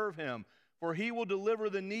nations serve him. For he will deliver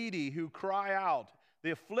the needy who cry out,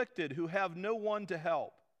 the afflicted who have no one to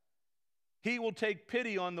help. He will take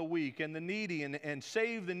pity on the weak and the needy and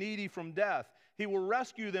save the needy from death. He will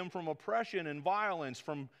rescue them from oppression and violence,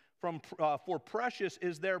 for precious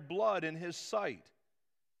is their blood in his sight.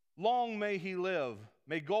 Long may he live.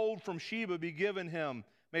 May gold from Sheba be given him.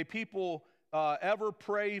 May people ever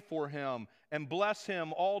pray for him and bless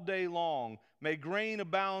him all day long. May grain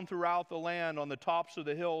abound throughout the land. On the tops of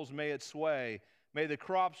the hills may it sway. May the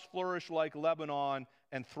crops flourish like Lebanon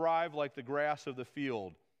and thrive like the grass of the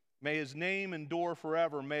field. May his name endure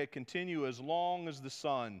forever. May it continue as long as the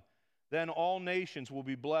sun. Then all nations will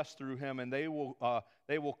be blessed through him, and they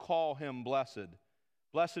will call him blessed.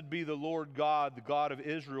 Blessed be the Lord God, the God of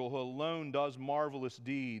Israel, who alone does marvelous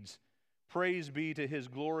deeds. Praise be to his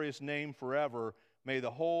glorious name forever. May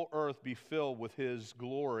the whole earth be filled with his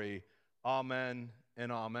glory. Amen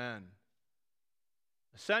and amen.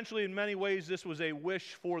 Essentially, in many ways, this was a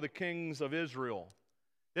wish for the kings of Israel.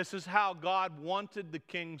 This is how God wanted the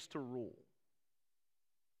kings to rule.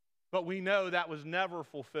 But we know that was never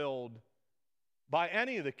fulfilled by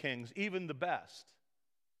any of the kings, even the best.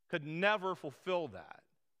 Could never fulfill that.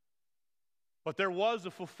 But there was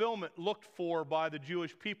a fulfillment looked for by the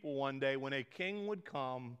Jewish people one day when a king would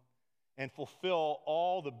come and fulfill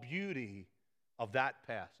all the beauty of that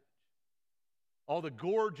passage, all the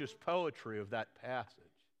gorgeous poetry of that passage.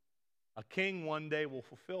 A king one day will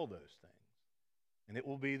fulfill those things. And it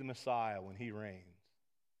will be the Messiah when he reigns.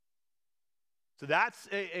 So that's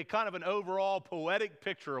a kind of an overall poetic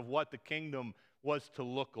picture of what the kingdom was to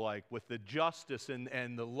look like, with the justice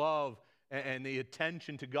and the love and the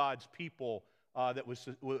attention to God's people that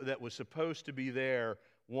was supposed to be there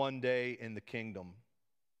one day in the kingdom.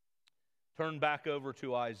 Turn back over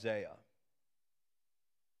to Isaiah.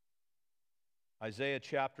 Isaiah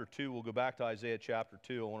chapter 2. We'll go back to Isaiah chapter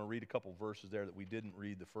 2. I want to read a couple verses there that we didn't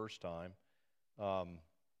read the first time,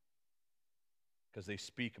 because they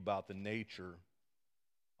speak about the nature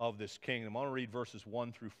of this kingdom. I want to read verses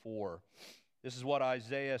 1 through 4. This is what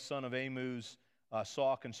Isaiah, son of Amoz,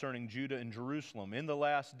 saw concerning Judah and Jerusalem. In the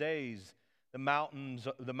last days, the mountain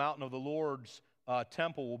of the Lord's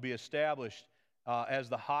temple will be established as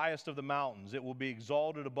the highest of the mountains. It will be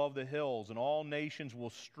exalted above the hills, and all nations will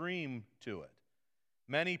stream to it.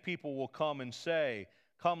 Many people will come and say,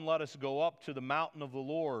 "Come, let us go up to the mountain of the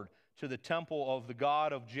Lord, to the temple of the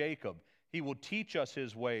God of Jacob. He will teach us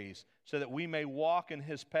his ways, so that we may walk in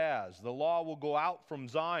his paths. The law will go out from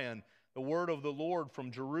Zion, the word of the Lord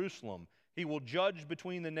from Jerusalem. He will judge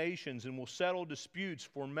between the nations and will settle disputes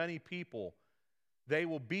for many people. They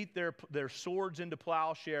will beat their swords into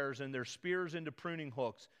plowshares and their spears into pruning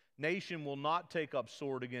hooks. Nation will not take up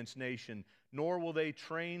sword against nation, nor will they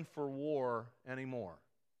train for war anymore."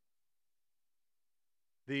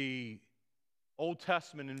 The Old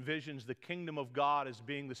Testament envisions the kingdom of God as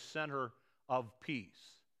being the center of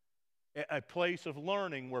peace, a place of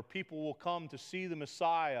learning where people will come to see the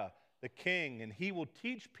Messiah, the King, and he will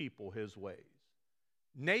teach people his ways.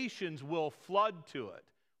 Nations will flood to it,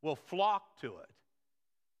 will flock to it.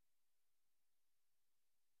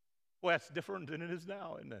 Well, that's different than it is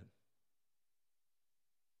now, isn't it?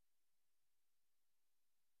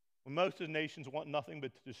 Well, most of the nations want nothing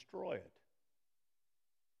but to destroy it.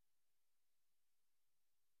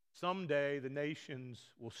 Someday the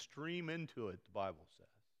nations will stream into it, the Bible says,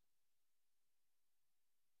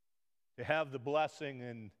 to have the blessing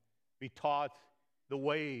and be taught the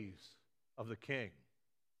ways of the King.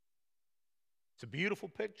 It's a beautiful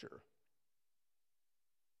picture.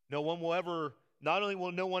 Not only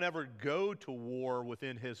will no one ever go to war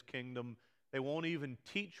within his kingdom, they won't even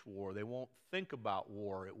teach war. They won't think about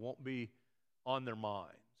war. It won't be on their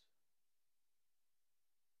minds.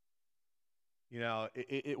 You know,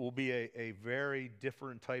 it will be a very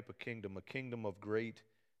different type of kingdom, a kingdom of great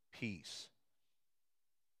peace.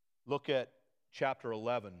 Look at chapter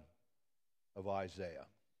 11 of Isaiah,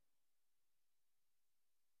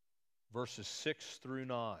 verses 6 through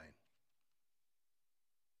 9.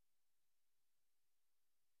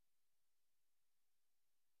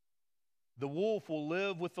 "The wolf will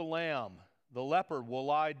live with the lamb. The leopard will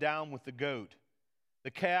lie down with the goat. The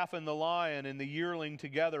calf and the lion and the yearling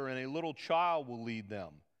together, and a little child will lead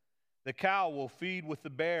them. The cow will feed with the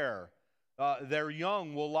bear. Their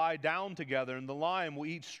young will lie down together, and the lion will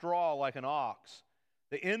eat straw like an ox.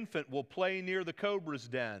 The infant will play near the cobra's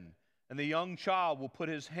den, and the young child will put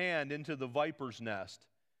his hand into the viper's nest.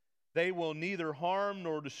 They will neither harm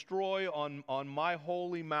nor destroy on my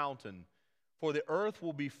holy mountain, for the earth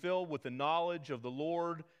will be filled with the knowledge of the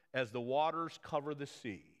Lord as the waters cover the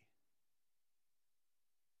sea."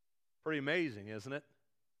 Pretty amazing, isn't it?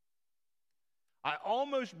 I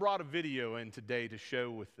almost brought a video in today to show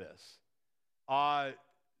with this.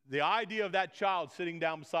 The idea of that child sitting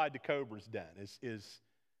down beside the cobra's den is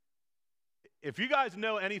if you guys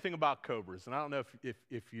know anything about cobras, and I don't know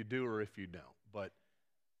if you do or if you don't, but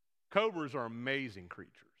cobras are amazing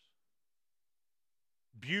creatures.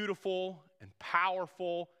 Beautiful and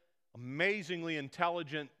powerful, amazingly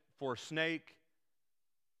intelligent for a snake.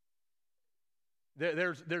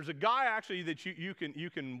 There's a guy actually that you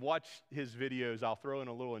can watch his videos. I'll throw in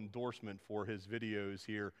a little endorsement for his videos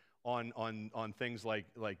here on things like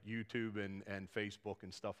YouTube and Facebook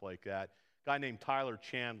and stuff like that. A guy named Tyler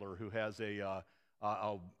Chandler, who has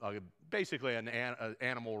basically an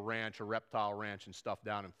animal ranch, a reptile ranch and stuff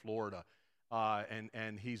down in Florida,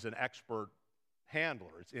 and he's an expert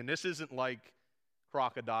handler. And this isn't like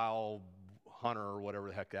Crocodile Hunter or whatever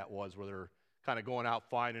the heck that was, where they're kind of going out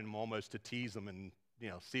finding them almost to tease them and,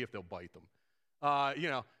 see if they'll bite them.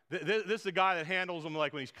 This is a guy that handles them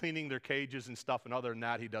like when he's cleaning their cages and stuff, and other than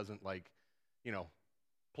that, he doesn't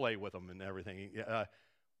play with them and everything.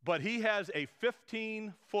 But he has a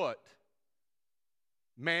 15-foot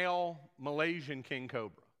male Malaysian king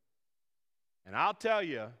cobra. And I'll tell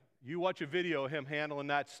you, you watch a video of him handling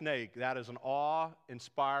that snake, that is an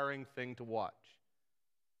awe-inspiring thing to watch.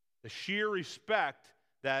 The sheer respect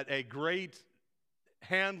that a great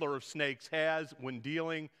handler of snakes has when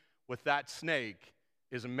dealing with that snake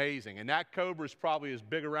is amazing. And that cobra is probably as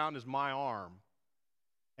big around as my arm.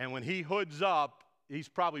 And when he hoods up, he's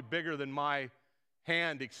probably bigger than my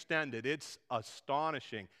hand extended. It's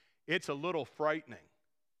astonishing. It's a little frightening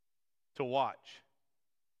to watch.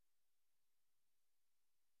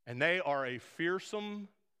 And they are a fearsome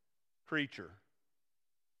creature.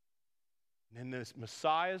 And in this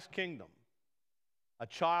Messiah's kingdom, a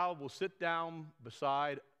child will sit down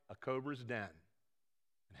beside a cobra's den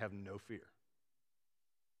and have no fear.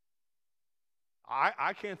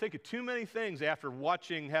 I can't think of too many things after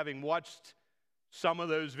having watched some of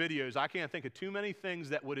those videos, I can't think of too many things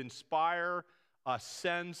that would inspire a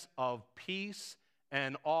sense of peace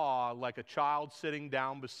and awe like a child sitting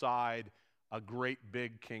down beside a great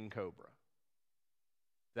big king cobra.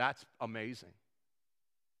 That's amazing.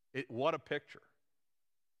 What a picture.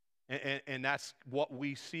 And that's what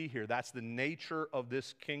we see here. That's the nature of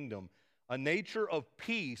this kingdom, a nature of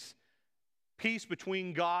peace, peace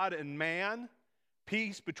between God and man,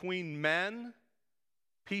 peace between men,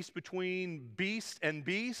 peace between beast and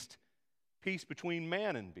beast, peace between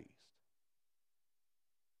man and beast.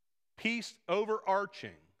 Peace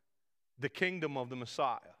overarching the kingdom of the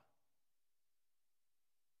Messiah.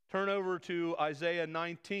 Turn over to Isaiah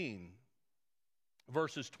 19,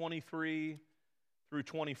 verses 23 through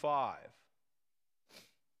 25.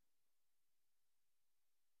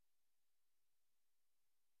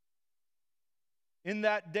 In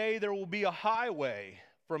that day there will be a highway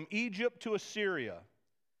from Egypt to Assyria.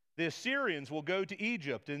 The Assyrians will go to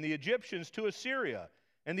Egypt, and the Egyptians to Assyria.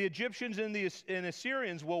 And the Egyptians and the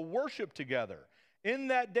Assyrians will worship together. In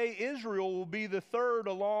that day Israel will be the third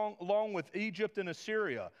along with Egypt and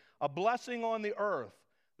Assyria, a blessing on the earth.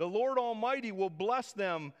 The Lord Almighty will bless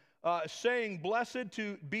them, saying, "Blessed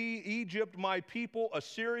to be Egypt my people,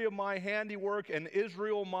 Assyria my handiwork, and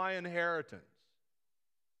Israel my inheritance."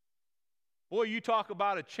 Boy, you talk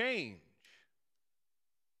about a change.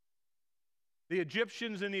 The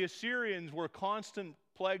Egyptians and the Assyrians were constant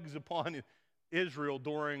plagues upon Israel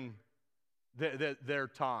during their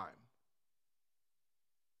time.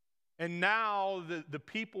 And now the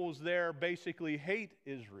peoples there basically hate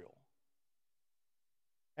Israel.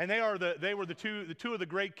 And they were the two of the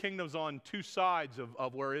great kingdoms on two sides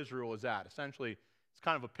of where Israel is at. Essentially, it's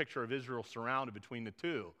kind of a picture of Israel surrounded between the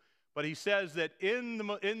two. But he says that in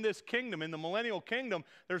this kingdom, in the millennial kingdom,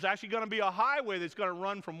 there's actually going to be a highway that's going to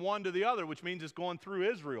run from one to the other, which means it's going through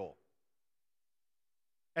Israel.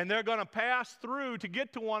 And they're going to pass through to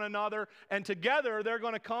get to one another, and together they're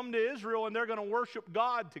going to come to Israel and they're going to worship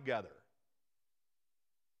God together.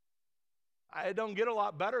 It don't get a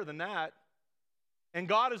lot better than that. And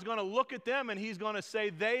God is going to look at them and He's going to say,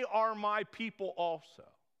 "They are my people also."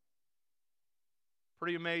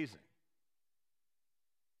 Pretty amazing.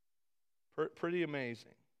 Pretty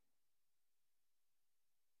amazing.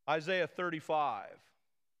 Isaiah 35.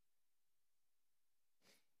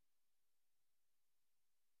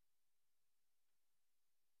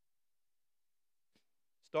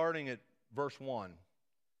 Starting at verse 1.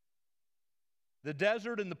 The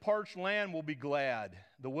desert and the parched land will be glad.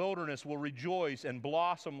 The wilderness will rejoice and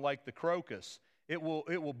blossom like the crocus. It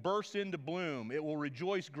will burst into bloom. It will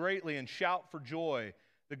rejoice greatly and shout for joy.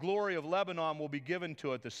 The glory of Lebanon will be given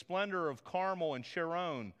to it, the splendor of Carmel and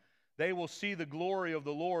Sharon. They will see the glory of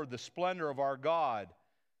the Lord, the splendor of our God.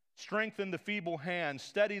 Strengthen the feeble hands,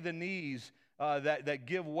 steady the knees that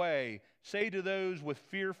give way. Say to those with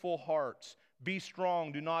fearful hearts, "Be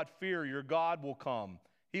strong, do not fear, your God will come.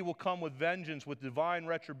 He will come with vengeance, with divine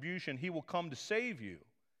retribution. He will come to save you.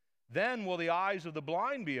 Then will the eyes of the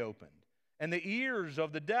blind be opened, and the ears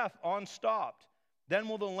of the deaf unstopped. Then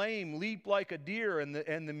will the lame leap like a deer, and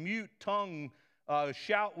the mute tongue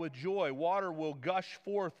shout with joy. Water will gush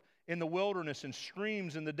forth in the wilderness and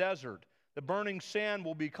streams in the desert. The burning sand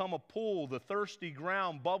will become a pool, the thirsty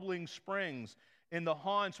ground bubbling springs. In the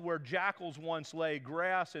haunts where jackals once lay,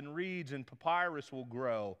 grass and reeds and papyrus will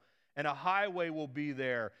grow. And a highway will be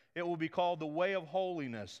there. It will be called the way of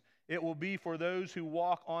holiness. It will be for those who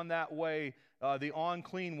walk on that way. The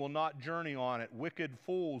unclean will not journey on it. Wicked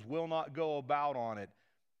fools will not go about on it.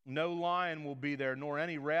 No lion will be there, nor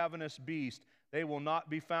any ravenous beast. They will not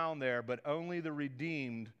be found there, but only the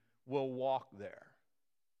redeemed will walk there.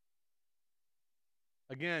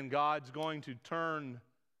 Again, God's going to turn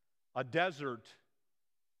a desert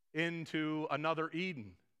into another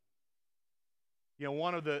Eden. You know,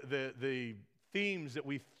 one of the themes that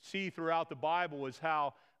we see throughout the Bible is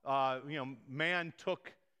how man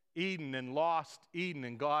took Eden and lost Eden,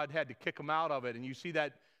 and God had to kick him out of it. And you see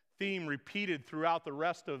that theme repeated throughout the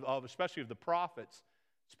rest of especially of the prophets,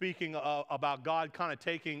 speaking about God kind of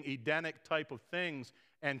taking Edenic type of things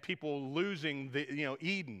and people losing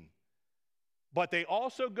Eden. But they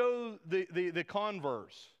also go the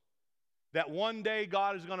converse, that one day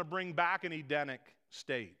God is going to bring back an Edenic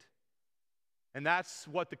state. And that's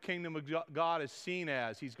what the kingdom of God is seen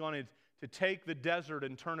as. He's going to take the desert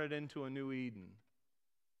and turn it into a new Eden.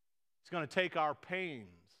 He's going to take our pains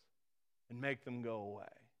and make them go away.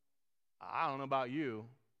 I don't know about you.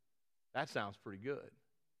 That sounds pretty good.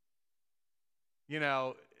 You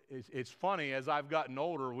know, it's funny, as I've gotten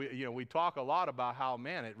older, we talk a lot about how,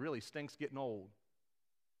 man, it really stinks getting old.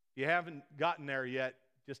 If you haven't gotten there yet,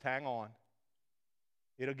 just hang on.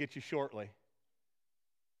 It'll get you shortly.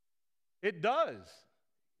 It does.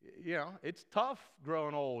 You know, it's tough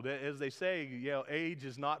growing old. As they say, age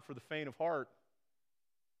is not for the faint of heart.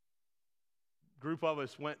 A group of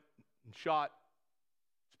us went and shot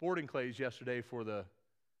sporting clays yesterday for the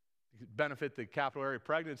benefit the Capital Area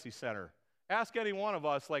Pregnancy Center. Ask any one of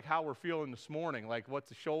us, like, how we're feeling this morning, like what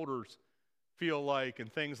the shoulders feel like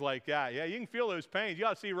and things like that. Yeah, you can feel those pains. You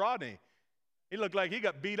got to see Rodney. He looked like he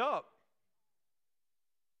got beat up.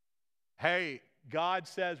 Hey, God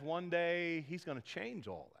says one day he's going to change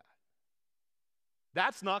all that.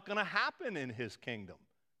 That's not going to happen in his kingdom.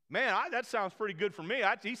 Man, that sounds pretty good for me.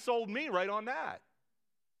 He sold me right on that.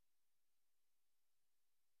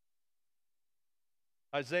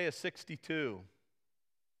 Isaiah 62.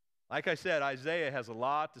 Like I said, Isaiah has a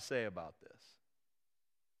lot to say about this.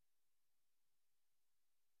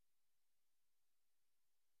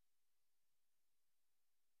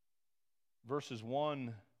 Verses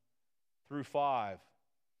 1 through 5.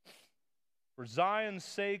 For Zion's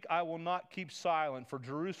sake I will not keep silent. For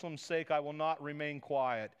Jerusalem's sake I will not remain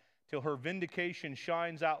quiet, till her vindication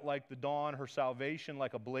shines out like the dawn, her salvation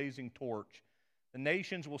like a blazing torch. The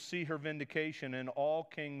nations will see her vindication, and all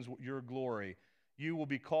kings your glory. You will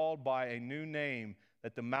be called by a new name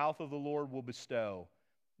that the mouth of the Lord will bestow.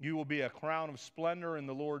 You will be a crown of splendor in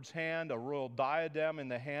the Lord's hand, a royal diadem in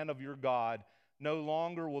the hand of your God. No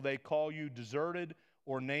longer will they call you deserted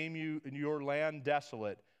or name you in your land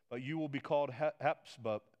desolate, but you will be called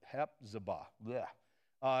Hephzibah,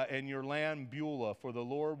 and your land Beulah, for the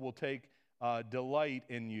Lord will take delight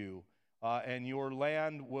in you, and your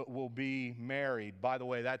land will be married. By the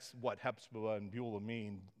way, that's what Hephzibah and Beulah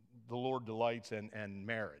mean. The Lord delights and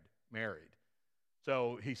married.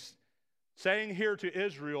 So he's saying here to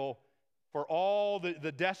Israel, for all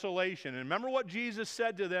the desolation. And remember what Jesus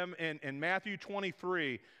said to them in Matthew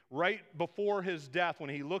 23, right before his death, when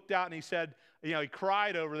he looked out and he said, he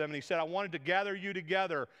cried over them and he said, I wanted to gather you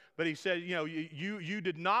together. But he said, you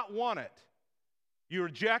did not want it. You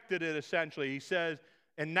rejected it, essentially. He says,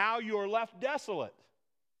 and now you are left desolate.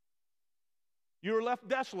 You are left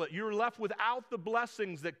desolate. You are left without the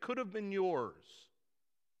blessings that could have been yours.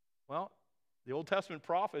 Well, the Old Testament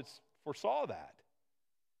prophets foresaw that.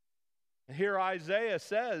 And here Isaiah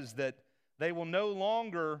says that they will no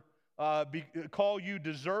longer call you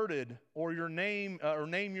deserted or name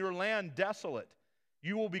your land desolate.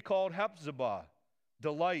 You will be called Hephzibah,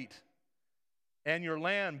 delight, and your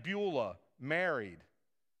land Beulah, married.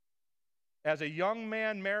 As a young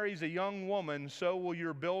man marries a young woman, so will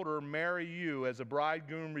your builder marry you. As a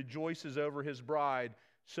bridegroom rejoices over his bride,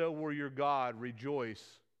 so will your God rejoice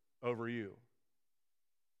over you.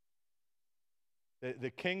 The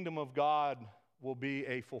kingdom of God will be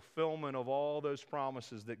a fulfillment of all those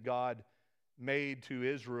promises that God made to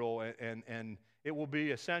Israel, and it will be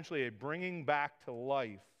essentially a bringing back to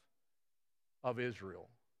life of Israel.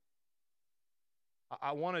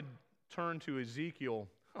 I want to turn to Ezekiel.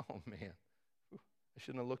 Oh, man. I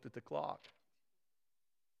shouldn't have looked at the clock.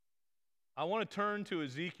 I want to turn to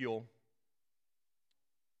Ezekiel.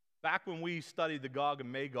 Back when we studied the Gog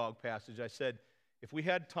and Magog passage, I said, if we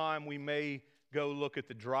had time, we may go look at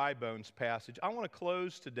the dry bones passage. I want to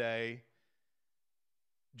close today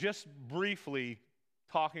just briefly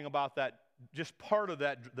talking about that, just part of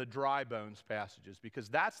that, the dry bones passages, because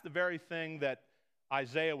that's the very thing that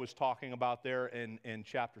Isaiah was talking about there in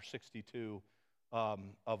chapter 62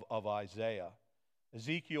 of Isaiah.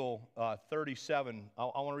 Ezekiel 37, I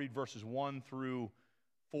want to read verses 1 through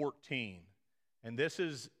 14. And this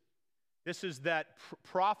is that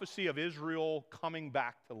prophecy of Israel coming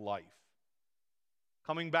back to life.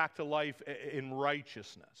 Coming back to life in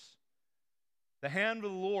righteousness. The hand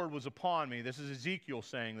of the Lord was upon me. This is Ezekiel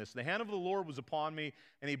saying this. The hand of the Lord was upon me,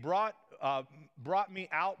 and he brought me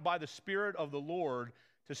out by the Spirit of the Lord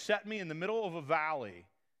to set me in the middle of a valley.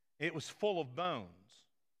 It was full of bones.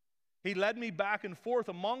 He led me back and forth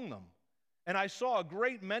among them, and I saw a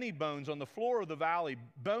great many bones on the floor of the valley,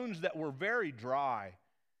 bones that were very dry.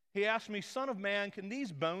 He asked me, Son of man, can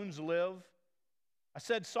these bones live? I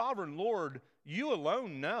said, Sovereign Lord, you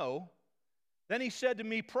alone know. Then he said to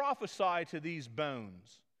me, prophesy to these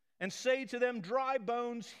bones, and say to them, dry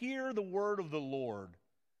bones, hear the word of the Lord.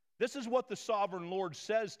 This is what the sovereign Lord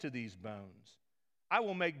says to these bones. I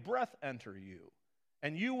will make breath enter you,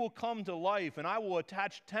 and you will come to life, and I will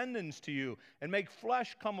attach tendons to you, and make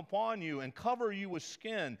flesh come upon you, and cover you with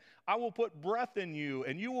skin. I will put breath in you,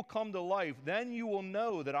 and you will come to life. Then you will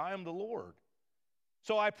know that I am the Lord.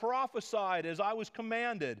 So I prophesied as I was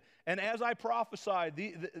commanded, and as I prophesied,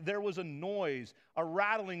 there was a noise, a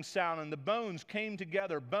rattling sound, and the bones came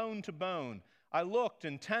together, bone to bone. I looked,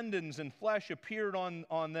 and tendons and flesh appeared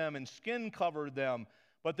on them, and skin covered them,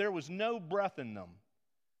 but there was no breath in them.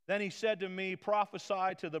 Then he said to me,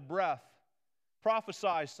 prophesy to the breath.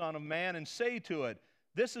 Prophesy, Son of man, and say to it,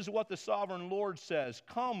 this is what the sovereign Lord says.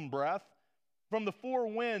 Come, breath, from the four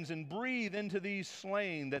winds, and breathe into these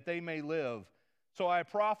slain, that they may live. So I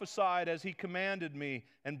prophesied as he commanded me,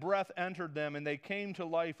 and breath entered them, and they came to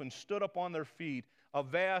life and stood up on their feet, a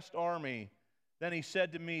vast army. Then he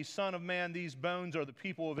said to me, Son of man, these bones are the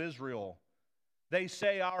people of Israel. They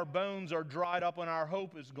say, our bones are dried up and our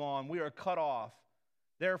hope is gone. We are cut off.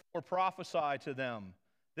 Therefore prophesy to them.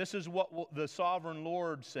 This is what the sovereign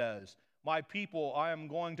Lord says. My people, I am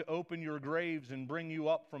going to open your graves and bring you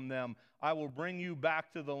up from them. I will bring you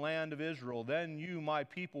back to the land of Israel. Then you, my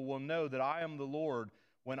people, will know that I am the Lord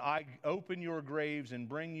when I open your graves and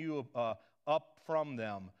bring you up from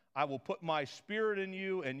them. I will put my spirit in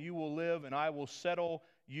you, and you will live, and I will settle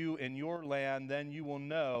you in your land. Then you will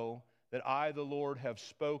know that I, the Lord, have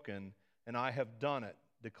spoken, and I have done it,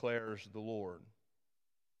 declares the Lord.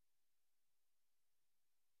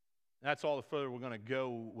 That's all the further we're going to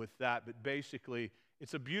go with that, but basically,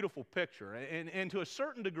 it's a beautiful picture. And to a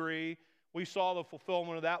certain degree, we saw the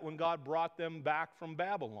fulfillment of that when God brought them back from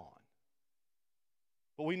Babylon.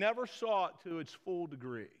 But we never saw it to its full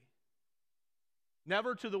degree.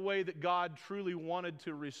 Never to the way that God truly wanted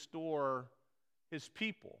to restore his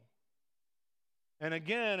people. And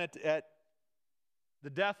again, at the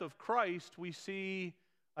death of Christ, we see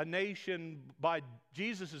a nation, by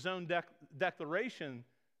Jesus' own declaration,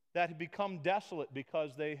 that had become desolate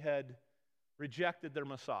because they had rejected their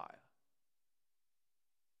Messiah.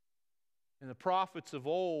 And the prophets of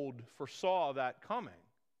old foresaw that coming.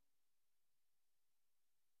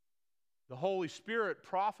 The Holy Spirit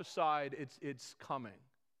prophesied its coming.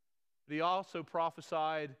 But he also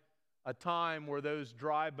prophesied a time where those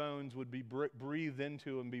dry bones would be breathed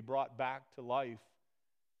into and be brought back to life.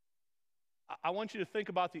 I want you to think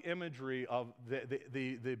about the imagery of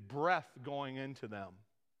the breath going into them.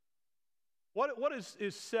 What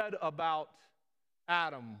is said about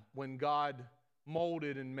Adam when God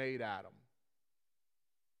molded and made Adam?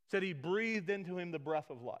 It said he breathed into him the breath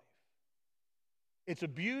of life. It's a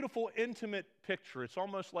beautiful, intimate picture. It's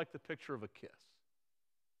almost like the picture of a kiss,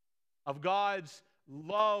 of God's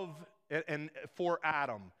love and for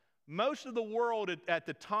Adam. Most of the world at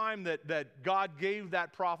the time that God gave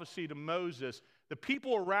that prophecy to Moses, the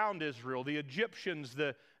people around Israel, the Egyptians,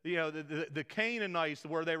 the Canaanites,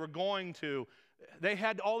 where they were going to, they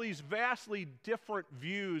had all these vastly different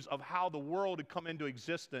views of how the world had come into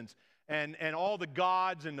existence, and all the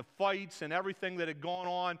gods and the fights and everything that had gone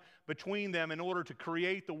on between them in order to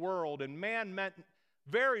create the world. And man meant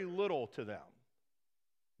very little to them.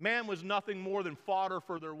 Man was nothing more than fodder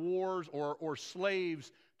for their wars or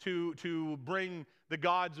slaves to bring the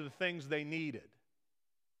gods of the things they needed.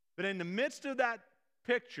 But in the midst of that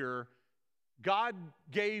picture, God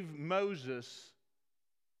gave Moses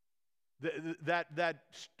that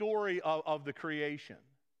story of the creation.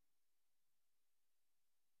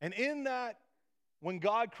 And in that, when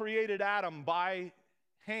God created Adam by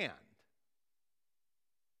hand,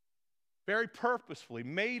 very purposefully,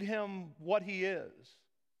 made him what he is,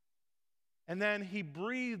 and then he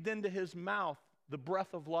breathed into his mouth the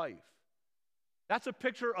breath of life. That's a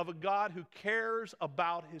picture of a God who cares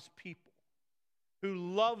about his people, who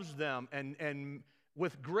loves them, and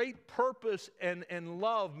with great purpose and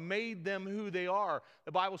love made them who they are.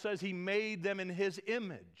 The Bible says he made them in his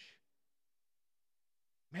image.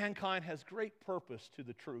 Mankind has great purpose to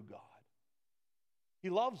the true God. He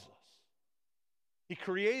loves us. He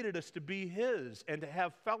created us to be his and to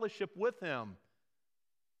have fellowship with him.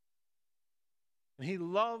 And he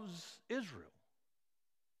loves Israel.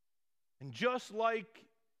 And just like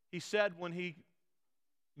he said when he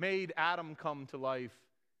made Adam come to life,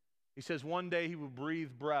 he says one day he will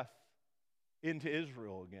breathe breath into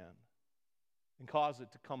Israel again and cause it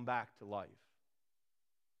to come back to life.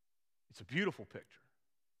 It's a beautiful picture.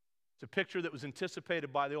 It's a picture that was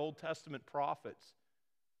anticipated by the Old Testament prophets.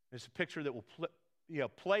 It's a picture that will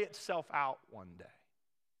play itself out one day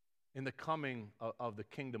in the coming of the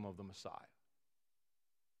kingdom of the Messiah.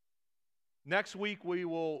 Next week we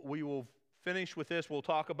will finish with this. We'll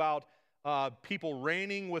talk about people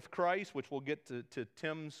reigning with Christ, which we'll get to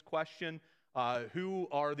Tim's question. Who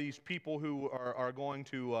are these people who are going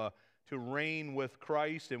to reign with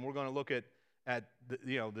Christ? And we're going to look at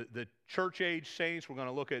the church age saints. We're going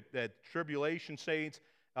to look at tribulation saints.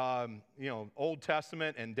 Old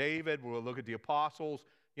Testament and David. We'll look at the apostles.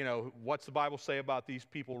 What's the Bible say about these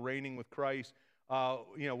people reigning with Christ?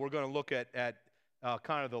 We're going to look at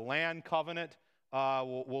kind of the land covenant.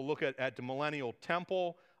 We'll look at the millennial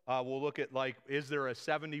temple. We'll look at, is there a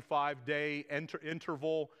 75-day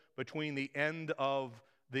interval between the end of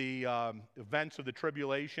the events of the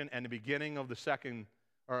tribulation and the beginning of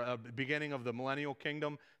the beginning of the millennial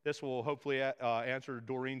kingdom? This will hopefully answer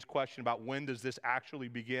Doreen's question about when does this actually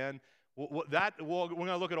begin. We're going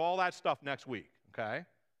to look at all that stuff next week, okay?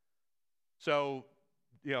 So,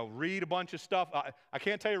 read a bunch of stuff. I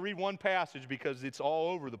can't tell you read one passage because it's all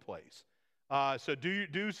over the place. So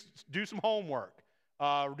do some homework.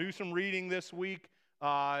 Do some reading this week,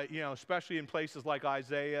 especially in places like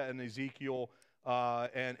Isaiah and Ezekiel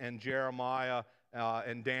and Jeremiah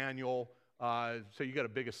and Daniel. So you got a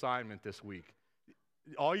big assignment this week.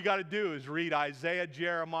 All you got to do is read Isaiah,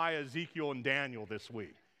 Jeremiah, Ezekiel, and Daniel this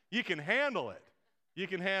week. You can handle it. You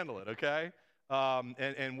can handle it, okay?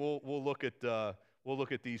 And we'll look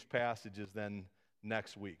at these passages then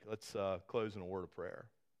next week. Let's close in a word of prayer.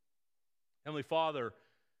 Heavenly Father,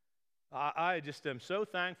 I just am so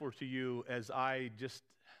thankful to you as I just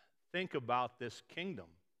think about this kingdom,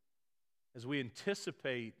 as we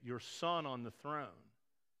anticipate your Son on the throne.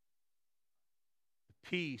 The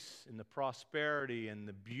peace and the prosperity and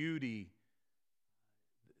the beauty,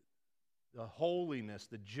 the holiness,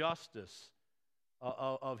 the justice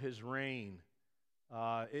of his reign.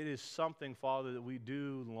 It is something, Father, that we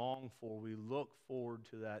do long for. We look forward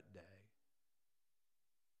to that day.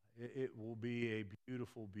 It will be a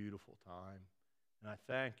beautiful, beautiful time. And I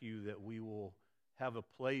thank you that we will have a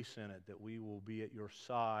place in it, that we will be at your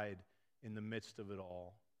side in the midst of it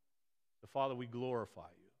all. So, Father, we glorify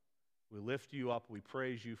you. We lift you up. We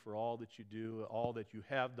praise you for all that you do, all that you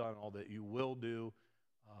have done, all that you will do.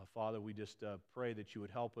 Father, we just pray that you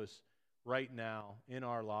would help us right now in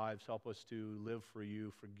our lives. Help us to live for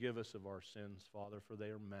you. Forgive us of our sins, Father, for they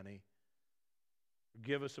are many.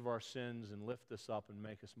 Forgive us of our sins and lift us up and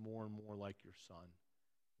make us more and more like your Son.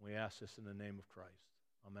 We ask this in the name of Christ.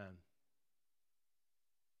 Amen.